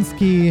Max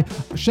Linsky.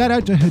 Shout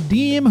out to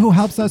Hadim, who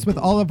helps us with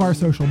all of our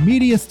social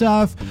media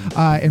stuff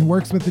and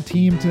works with the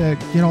team to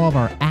get all of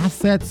our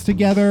assets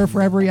together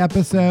for every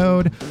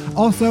episode.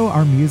 Also,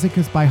 our music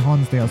is by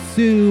Hansdale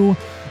Sue.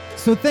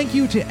 So thank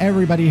you to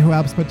everybody who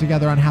helps put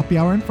together Unhappy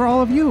Hour, and for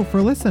all of you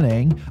for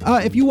listening.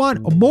 If you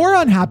want more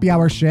Unhappy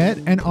Hour shit,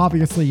 and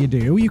obviously you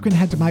do, you can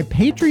head to my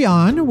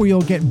Patreon, where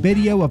you'll get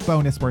video of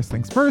bonus Worst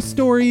Things First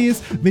stories,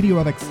 video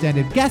of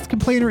extended guest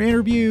complainer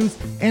interviews,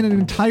 and an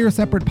entire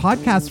separate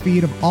podcast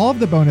feed of all of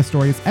the bonus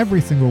stories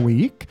every single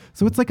week.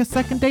 So it's like a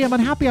second day of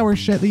Unhappy Hour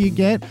shit that you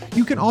get.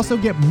 You can also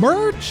get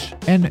merch,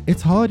 and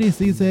it's holiday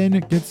season.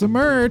 Get some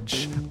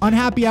merch.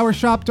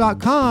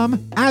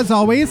 Unhappyhourshop.com. As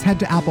always, head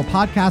to Apple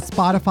Podcasts,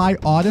 Spotify,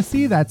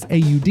 Odyssey, that's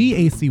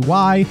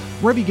AUDACY,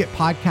 wherever you get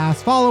podcasts.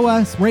 Follow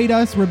us, rate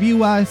us,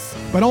 review us,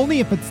 but only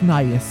if it's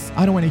nice.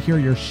 I don't want to hear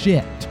your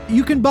shit.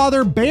 You can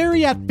bother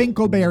Barry at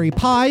Finkelberry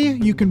Pie.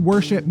 You can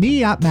worship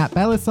me at Matt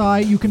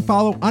Belisai. You can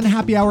follow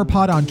Unhappy Hour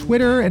Pod on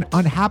Twitter and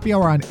Unhappy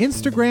Hour on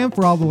Instagram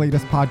for all the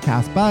latest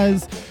podcast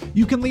buzz.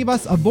 You can leave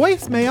us a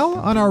voicemail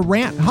on our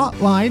rant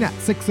hotline at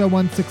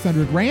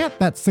 601-600-RANT.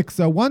 That's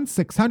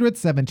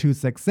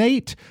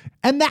 601-600-7268.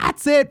 And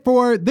that's it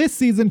for this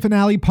season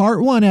finale,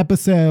 part 1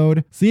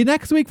 episode. See you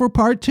next week for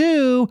part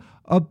 2.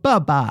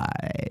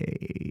 Bye-bye.